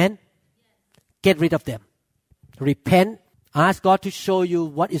 Amen? Get rid of them. Repent. Ask God to show you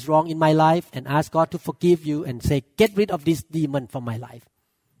what is wrong in my life and ask God to forgive you and say, get rid of this demon from my life.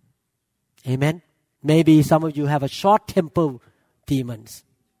 Amen? Maybe some of you have a short-temper demons.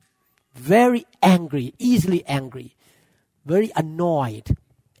 Very angry, easily angry, very annoyed.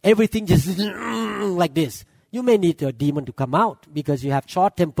 Everything just like this. You may need a demon to come out because you have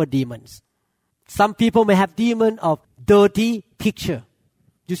short-temper demons. Some people may have demon of dirty picture.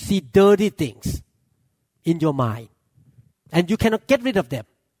 You see dirty things in your mind. And you cannot get rid of them.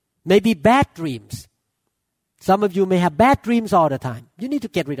 Maybe bad dreams. Some of you may have bad dreams all the time. You need to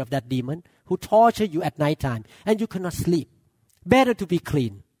get rid of that demon who torture you at night time and you cannot sleep. Better to be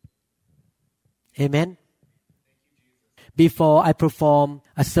clean. Amen? Before I perform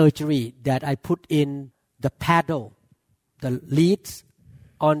a surgery that I put in the paddle, the leads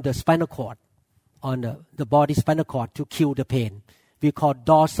on the spinal cord, on the body spinal cord to kill the pain. We call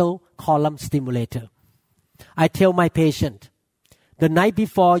dorsal column stimulator. I tell my patient, the night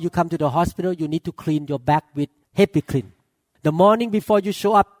before you come to the hospital, you need to clean your back with HepiClean. The morning before you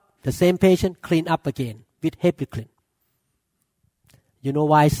show up, the same patient clean up again with HepiClean. You know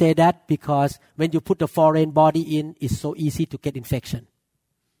why I say that? Because when you put a foreign body in, it's so easy to get infection.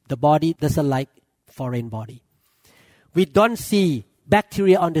 The body doesn't like foreign body. We don't see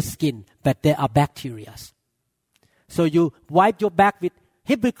bacteria on the skin, but there are bacteria. So you wipe your back with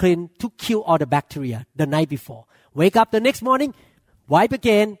HepiClean to kill all the bacteria the night before. Wake up the next morning, wipe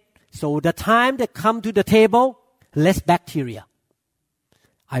again. So the time they come to the table, less bacteria.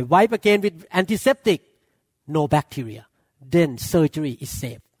 I wipe again with antiseptic, no bacteria. Then surgery is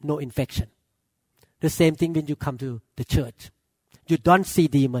safe, no infection. The same thing when you come to the church. You don't see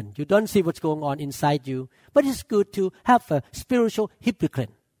demon. You don't see what's going on inside you. But it's good to have a spiritual HepiClean.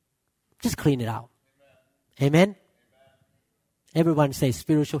 Just clean it out. Amen? Amen? Everyone say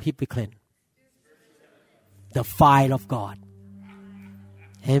spiritual HepiClean. The fire of God.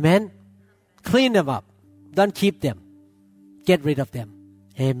 Amen? Clean them up. Don't keep them. Get rid of them.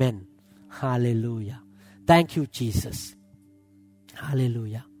 Amen. Hallelujah. Thank you, Jesus.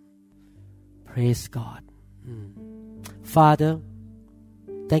 Hallelujah. Praise God. Father,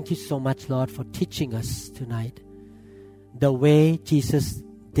 thank you so much, Lord, for teaching us tonight the way Jesus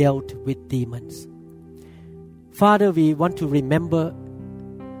dealt with demons. Father, we want to remember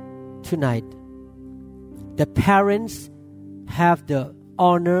tonight that parents have the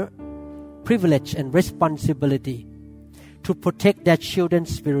honor, privilege, and responsibility to protect their children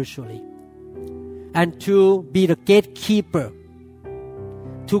spiritually and to be the gatekeeper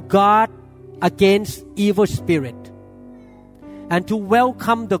to guard against evil spirit and to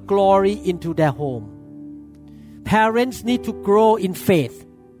welcome the glory into their home. Parents need to grow in faith,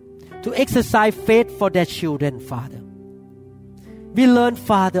 to exercise faith for their children, Father. We learn,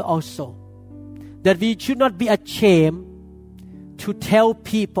 Father, also that we should not be ashamed to tell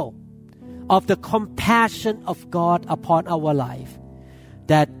people of the compassion of God upon our life,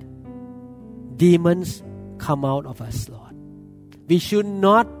 that demons come out of us, Lord. We should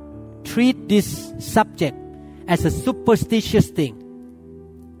not treat this subject as a superstitious thing,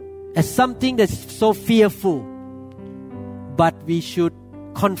 as something that's so fearful, but we should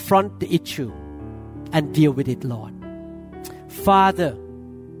confront the issue and deal with it, Lord. Father,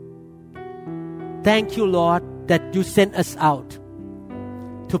 thank you, Lord, that you sent us out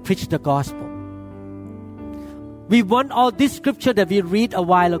to preach the gospel. We want all this scripture that we read a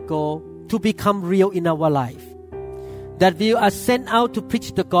while ago to become real in our life. That we are sent out to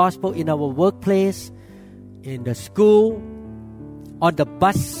preach the gospel in our workplace, in the school, on the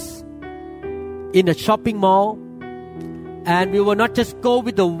bus, in the shopping mall. And we will not just go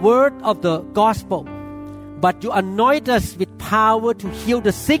with the word of the gospel, but you anoint us with power to heal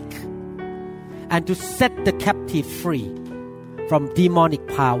the sick and to set the captive free from demonic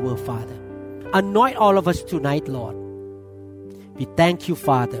power, Father. Anoint all of us tonight, Lord. We thank you,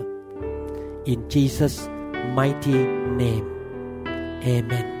 Father, in Jesus' mighty name.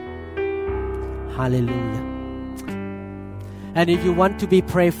 Amen. Hallelujah. And if you want to be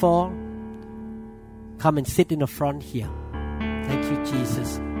prayed for, come and sit in the front here. Thank you,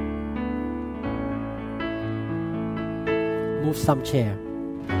 Jesus. Move some chair.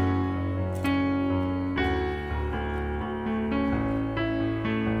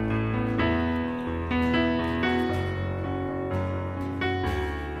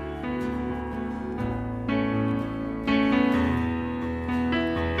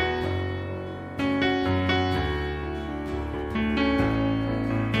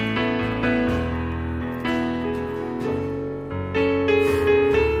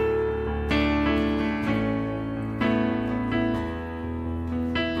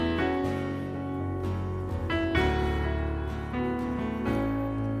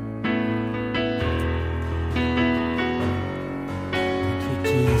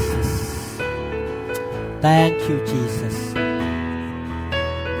 Thank you, Jesus.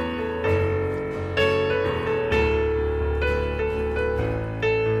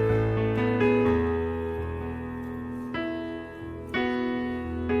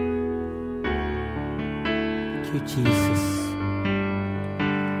 Jesus.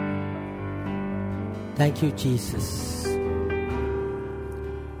 Thank you, Jesus.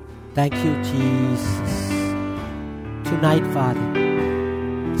 Thank you, Jesus. Tonight,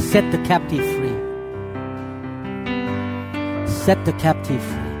 Father, set the captive free. Set the captive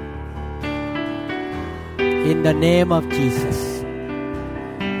free. In the name of Jesus.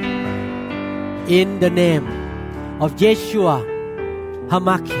 In the name of Yeshua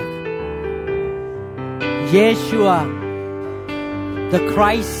HaMashiach. Yeshua, the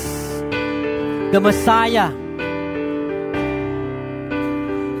Christ, the Messiah,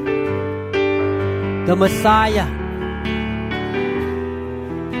 the Messiah.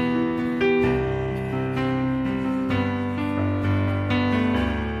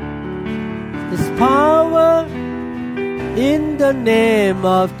 There's power in the name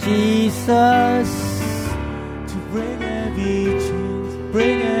of Jesus to break every chains,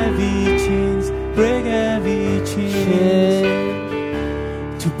 break every chains. Break every chain.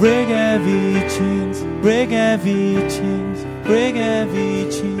 To break every chains, break every chains, break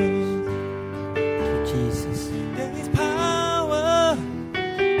every chains. Jesus. There is power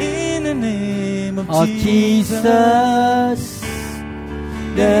in the name of Jesus.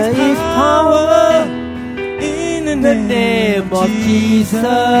 There is power in the name of Jesus.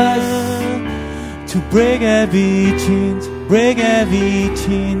 To break every chains, break every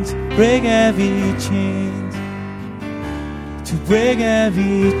chains. Break every chains. To break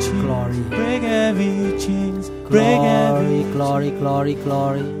every chains. Glory. Break every chains. Break every glory, glory,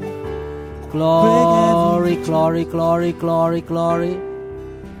 glory. Glory, glory, glory, glory, glory.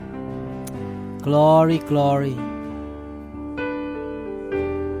 Glory, glory.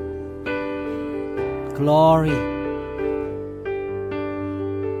 Glory.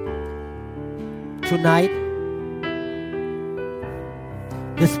 Tonight,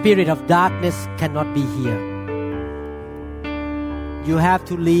 the spirit of darkness cannot be here. You have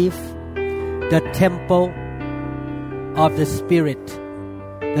to leave the temple of the Spirit,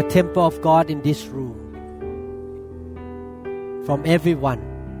 the temple of God in this room, from everyone.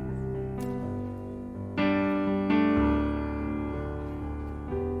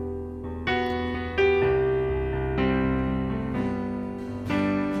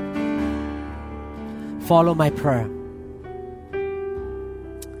 Follow my prayer.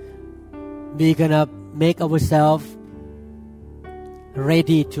 We're gonna make ourselves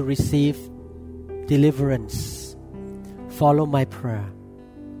ready to receive deliverance. Follow my prayer.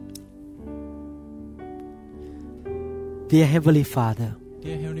 Dear Heavenly Father,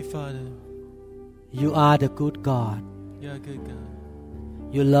 Dear Heavenly Father, you are the good God. you are a good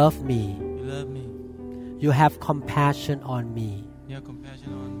God. You love me. You love me. You have compassion on me. You have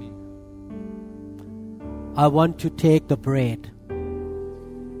compassion on me. I want to take the bread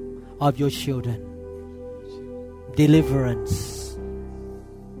of your children. Deliverance.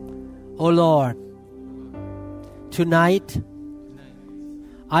 Oh Lord, tonight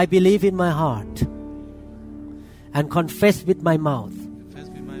I believe in my heart and confess with my mouth Confess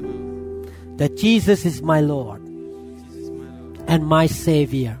with my mouth. that Jesus is my Lord Jesus is my Lord. and my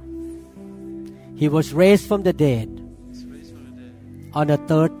Savior. He was raised from the dead He's raised from the dead. on the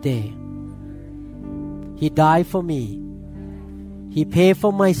third day. He died for me. He paid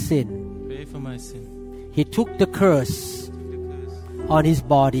for my sin. Pray for my sin. He took the curse Took the curse on his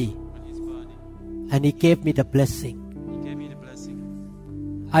body on his body. and he gave me the blessing. He gave me the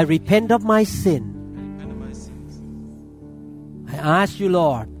blessing. I repent of my sin. I repent of my sins. I ask you,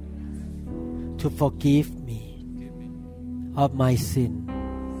 Lord, to forgive me Forgive me of my sin.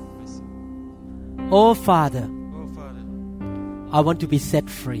 my sin. Oh Father, Oh Father, I want to be set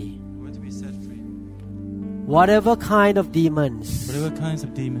free. I want to be set free. Whatever kind of demons, Whatever kinds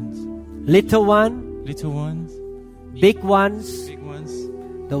of demons, little one, little ones, big ones, big ones,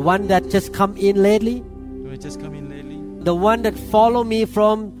 the one that just come in lately, who have just come in lately, the one that follow me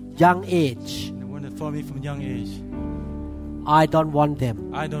from young age, the one that followed me from young age, I don't want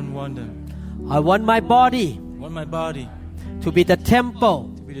them. I don't want them. I want my body I want my body to be the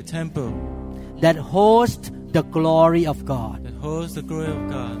temple to be the temple that hosts the glory of God. that holds the glory of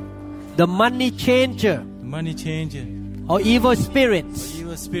God. The money changer The money changer or evil or spirits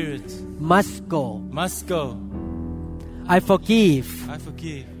evil spirits must go. must go. I forgive I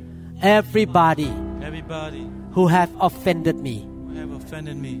forgive everybody everybody who have offended me, who have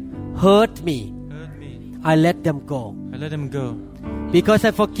offended me, hurt me. hurt me. I let them go. I let them go. Because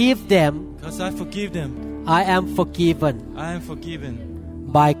I forgive them, Because I forgive them, I am forgiven I am forgiven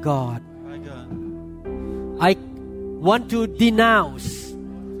by God. by God. I want to denounce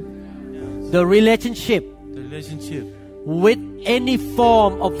the relationship The relationship with any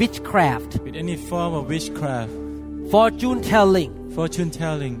form of witchcraft, with any form of witchcraft, fortune telling, fortune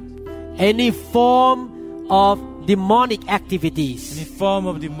telling, any form of demonic any activities form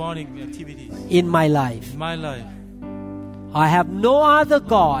of demonic activities in my life. in my life. I have no other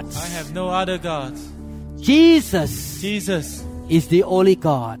gods. I have no other gods. Jesus Jesus is the only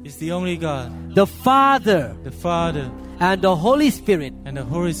God. is the only God. The Father The Father and the Holy Spirit and the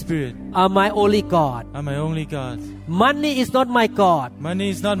Holy Spirit are my only God. are my only God. Money is not my God. Money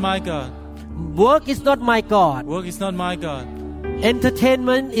is not my God. Work is not my God. Work is not my God.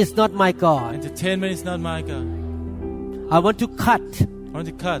 Entertainment is not my God. Entertainment is not my God. I want to cut I want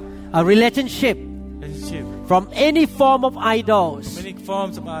to cut a relationship relationship from any form of idols many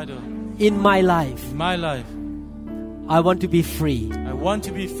forms of idol in my life. in my life. I want to be free. I want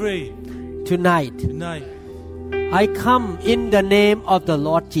to be free Tonight, tonight. I come in the name of the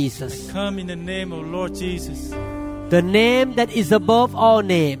Lord Jesus, Come in the name of Lord Jesus, the name that is above all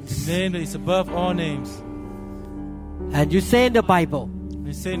names. name that is above all names. And you say in the Bible,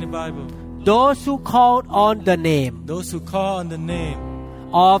 We say in the Bible, those who called on the name those who call on the name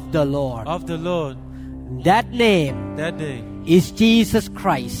of the Lord, of the Lord that name that day is Jesus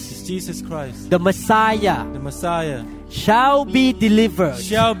Christ, is Jesus Christ, the Messiah, the Messiah, shall be delivered,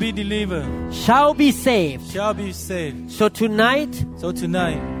 shall be delivered, shall be saved. shall be saved. So tonight, So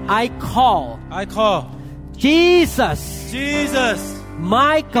tonight, I call I call Jesus, Jesus,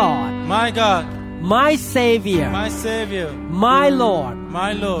 my God, my God, my Savior, my Savior, my Lord,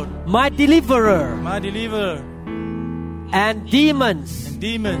 my Lord, my Deliverer, my Deliverer, and demons and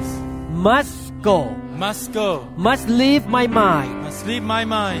demons must go, must go, must leave my mind, must leave my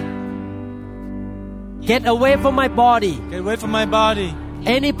mind, get away from my body, get away from my body,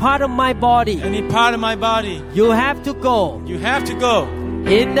 any part of my body. any part of my body. You have to go You have to go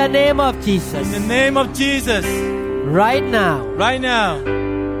in the name of Jesus in the name of Jesus right now. right now.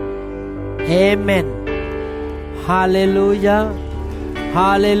 Amen. Hallelujah.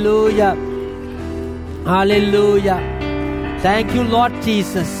 Hallelujah. Hallelujah. Thank you, Lord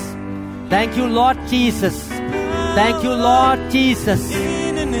Jesus. Thank you, Lord Jesus. Thank you, Lord Jesus.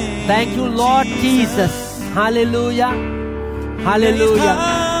 In the name Thank you, of Lord Jesus. Hallelujah. Hallelujah.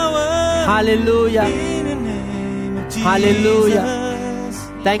 Hallelujah. In the name of Jesus. Hallelujah.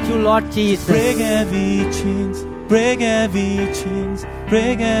 Thank you, Lord Jesus. Break every chains, break every chains,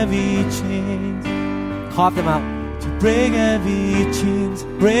 break every chains. Cough them out. To break every chains,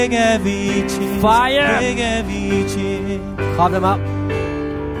 break every chains. Fire. Break every chain. Cough them out.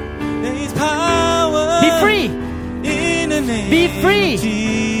 There is power. Be free. In the name Be free. of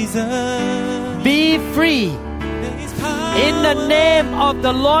Jesus. Be free. There is power. In the name of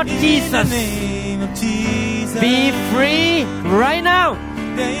the Lord In the Jesus. name of Jesus. Be free right now.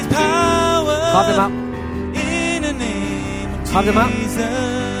 There is power. Cough them out. In the name of Cough them out.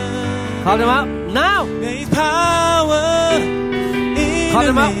 Jesus. Cough them out. Now. There is power in Call the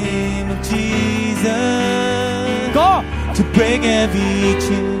them out. name of Jesus. Go. To break every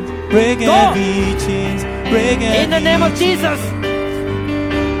chain, break Go. every chains, break every In the name of Jesus.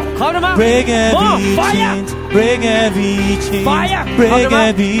 Call them out. break every More. Fire. chains, break every chain, Fire. Call break them out.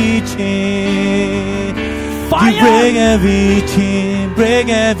 every chain. Fire. To break every chain, break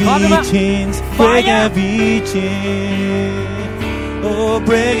every Call them out. chains, break Fire. every chain. Oh,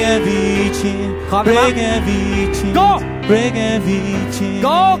 break every chain, Call them break out. every chain, Go. break every chain.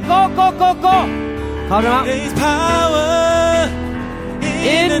 Go, go, go, go, go. Call them out. There is power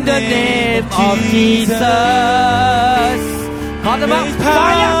In the name of Jesus. Call them There out. is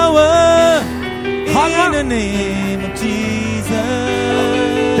Fire. power Call them out. in the name of Jesus.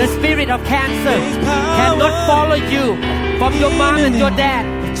 The spirit of cancer There is power cannot follow you from your mom and your dad.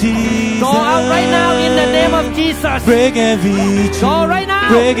 Jesus. Go out right now in the name of Jesus. Break every chain. Go right now.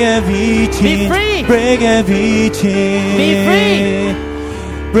 Break every chain. free. Break every chain. Be free.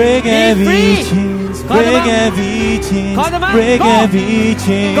 Break Be every free. chains. Call them Break out. every chains. Call them out. Break Go. every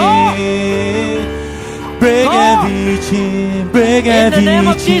chain. Go. Break Go. every chain. Break In the every name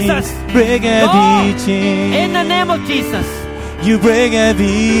of chain. Jesus. Break every chain. In the name of Jesus. You break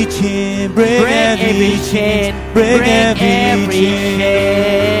every chain. Break, Break every chain. Break every chain.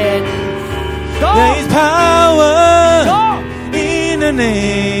 chain. Go. There is power Go. in the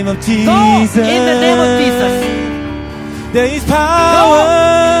name of Go. Jesus. In the name of Jesus. There is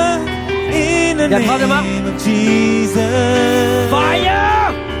power in the Yeah, call them out. name of Jesus.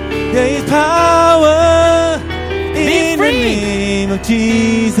 Fire. There is power Be in the free. name of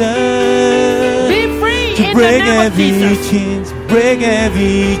Jesus. Be free. To break the name of every Jesus. chains, break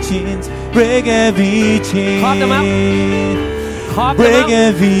every chains, break every chains. Call them out. Call them Break out.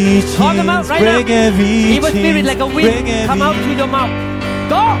 every Call them out chains, right break now. every Evil spirit chains, like a break wind, come out every, through your mouth.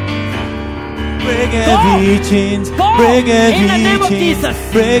 Go. break every chains, Go. break In the every name of chains, Jesus.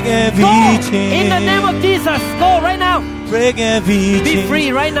 break every Go. chains. In the name of Jesus. Go right now. Break every Be chains,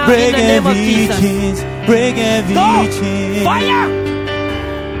 free right now break in the name of every Jesus. chains, break every Go. chains. Fire.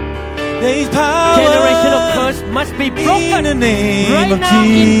 There is power Generational curse must be broken. in the name Right of now in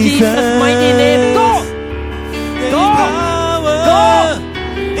Jesus. Jesus' mighty name. Go. There Go. is power Go.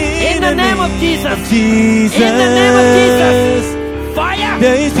 In the name of Jesus. Jesus. In the name of Jesus. Fire.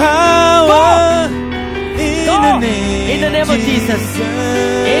 There is power in Go. the name In the name of Jesus.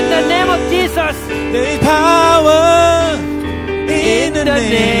 In the name of Jesus. There is power in the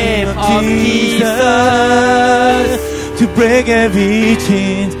name of Jesus. To break every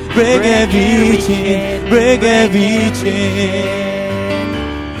chains, break every chain, break every chain.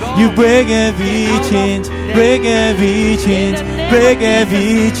 You break every chains, break every chains, break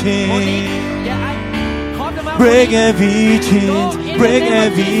every chain. Break every chains, break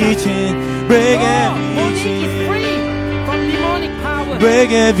every chain, break every chain.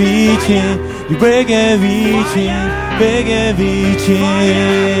 Break every chain, you break every chain, break every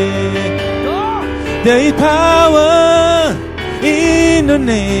chain. There is power in the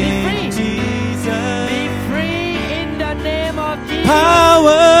name of Jesus. Be free in the name of Jesus.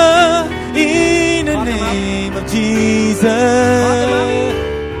 Power in the name of Jesus.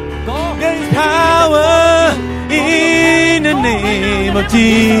 Go. There is power in the name of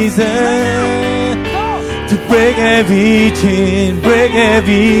Jesus. To break every chain, break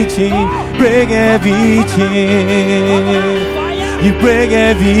every chain, break every chain. You break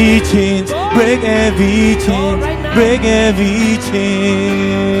every chain, break every chain, break every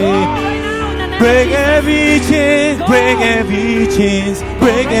chain. Break every chain, break every chains,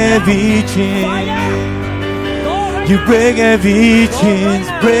 break every chain. You break every chains,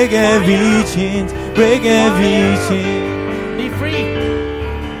 break every chains, break every chain. Be free.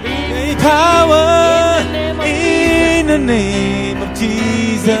 There is power in the name of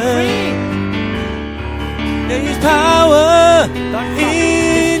Jesus. There is power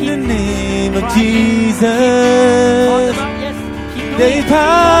in the name of Jesus. There is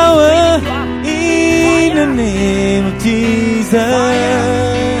power in the name of Jesus.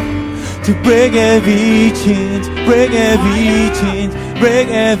 To break every chains, break every chains, break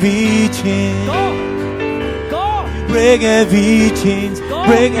every chain. Break every chains,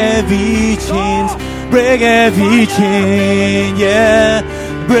 break every chains, break every chain, yeah.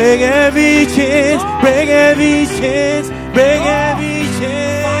 Break every chains, break every chains, break every chain.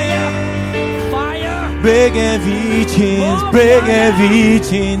 Break every chains, break every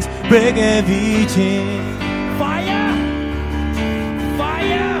chains, break every chain. Fire!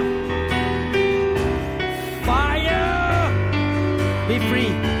 Fire! Fire! Be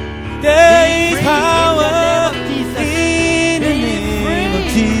free. There Be is free power in the name of Jesus. in the Be name of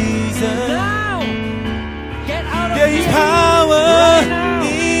free. Jesus. Now! Get out of There is here. power Right now.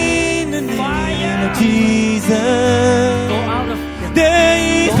 in the name Fire. of Jesus. Go out of There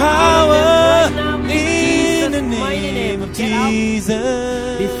is Go out of power them right now in in the Jesus' mighty name name. of Get out.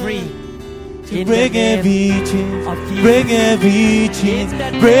 Jesus. Be free. To In break the name every chain, of Jesus. break every chain, In the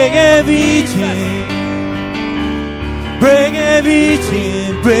break name of every Jesus. chain. Break every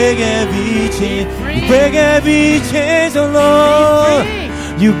chain, break every chain, free. you break every chain, oh Lord. free.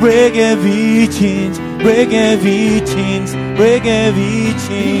 You break every chain, break every chains, break every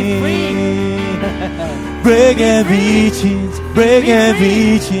chain. Break every chains, break Be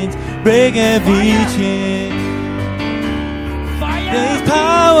every free. chains, break every Fire. chain. There is Fire!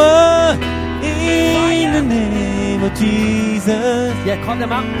 power in Fire. the name of Jesus. Yeah, call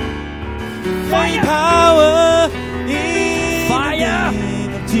them out. There is Fire! power in Fire. the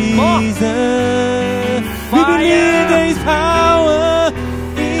name of More. Jesus. We Fire. believe there is power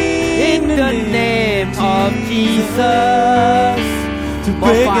In the name of Jesus. to More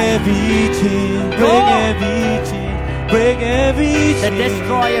break fire. every chain, break Go. every chain, break every The chain.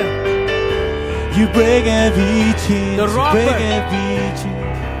 destroyer. You break every chain, The robber. break every chain,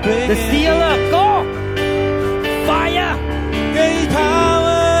 break The every stealer. Go! Fire! There is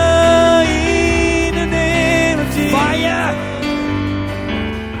power in the name of Jesus. Fire!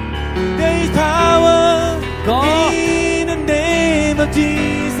 There is power Go! in the name of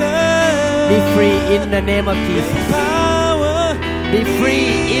Jesus. Be free in the name of There Jesus. is power Be free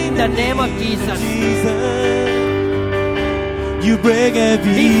in the name of Jesus. You break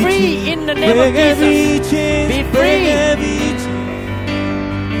every Be free chain, in the name of break every Jesus. chain, Be break free. every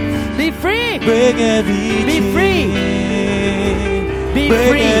chain. Be free. break every Be free. chain. Be Break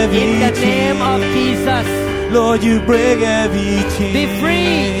free every in the name of chain. Jesus. Lord, you break every chain. Be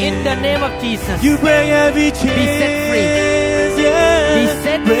free in the name of Jesus. You break every chain. Be set free. Yeah. Be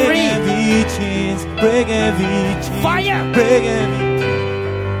set break free. every chains. Break every chain. Fire. Break every.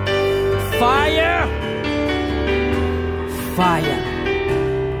 Fire. Fire.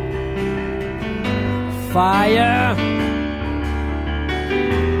 Fire.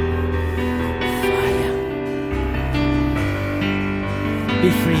 Fire. Be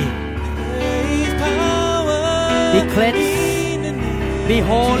free. There is power Be cleansed. in the name Be of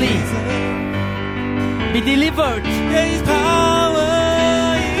holy. Jesus. Be delivered. There is power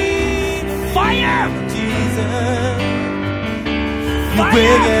in the name Fire. of Jesus. You Fire.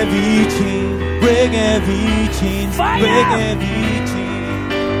 break every chain. Break every chain. Fire. Break every chain.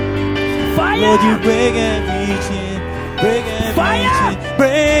 Fire. Lord, you break every chain. Break every Fire. chain.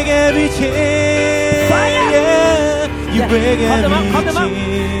 Break every chain. Fire. Yeah. You Yeah. break Call them out, every call them out.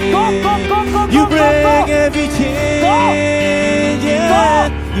 chain. Go, go, go, go, You go, go, break go. every chain. Go. Yeah. Go.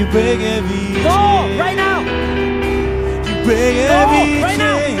 You break every Go chain. right now. You break Go every right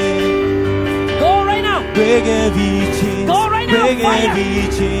now. chain. Go right now. Break every chain. Go right now. Break Fire. every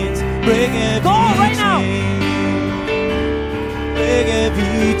chains. Break every Go right now. chain. Break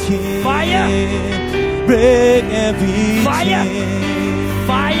every chain. Fire. Break every Fire. chain.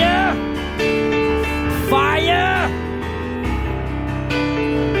 Fire. Fire.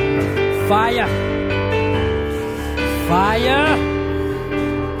 Fire. Fire.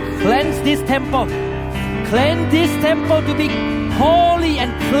 Cleanse this temple. Cleanse this temple to be holy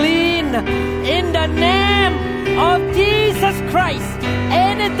and clean in the name of Jesus Christ.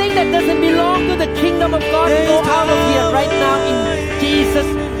 Anything that doesn't belong to the kingdom of God, go out of here right now in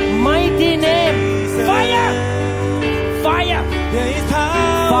Jesus' mighty name. Fire! Fire! There is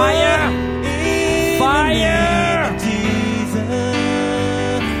power Fire! in the Fire! name of Jesus.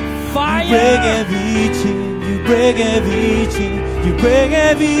 Fire! You break every chain. You break every chain. You break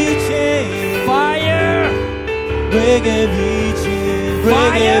every chain. Fire! Break every chain. Break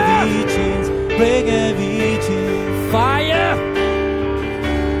Fire. every chains. Break every chain. Fire!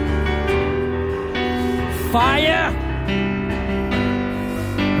 Fire!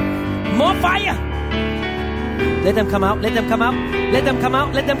 More fire! Let them come out. Let them come out. Let them come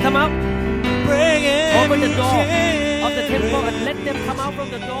out. Let them come out. Break every Open the door chain. of the temple and let them come out from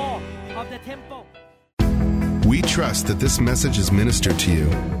the door of the temple. We trust that this message is ministered to you.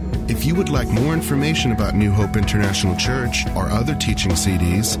 If you would like more information about New Hope International Church or other teaching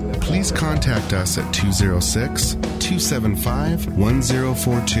CDs, please contact us at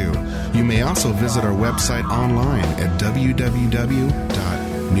 206-275-1042. You may also visit our website online at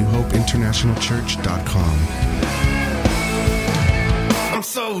www.newhopeinternationalchurch.com. I'm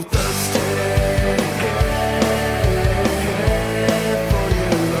so thirsty.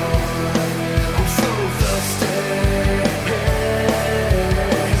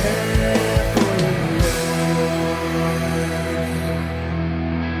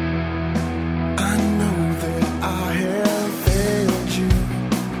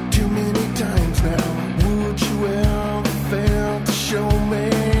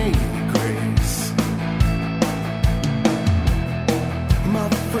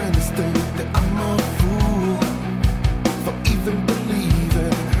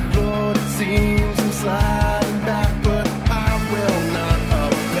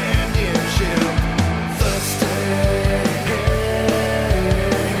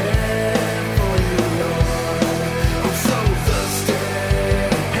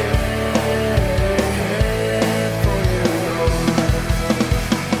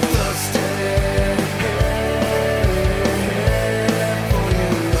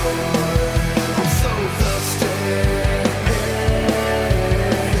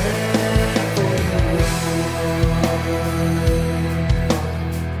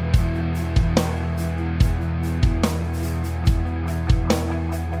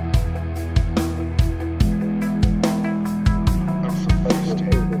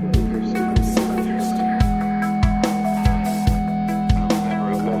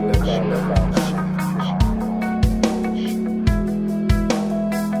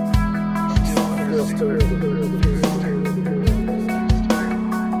 Still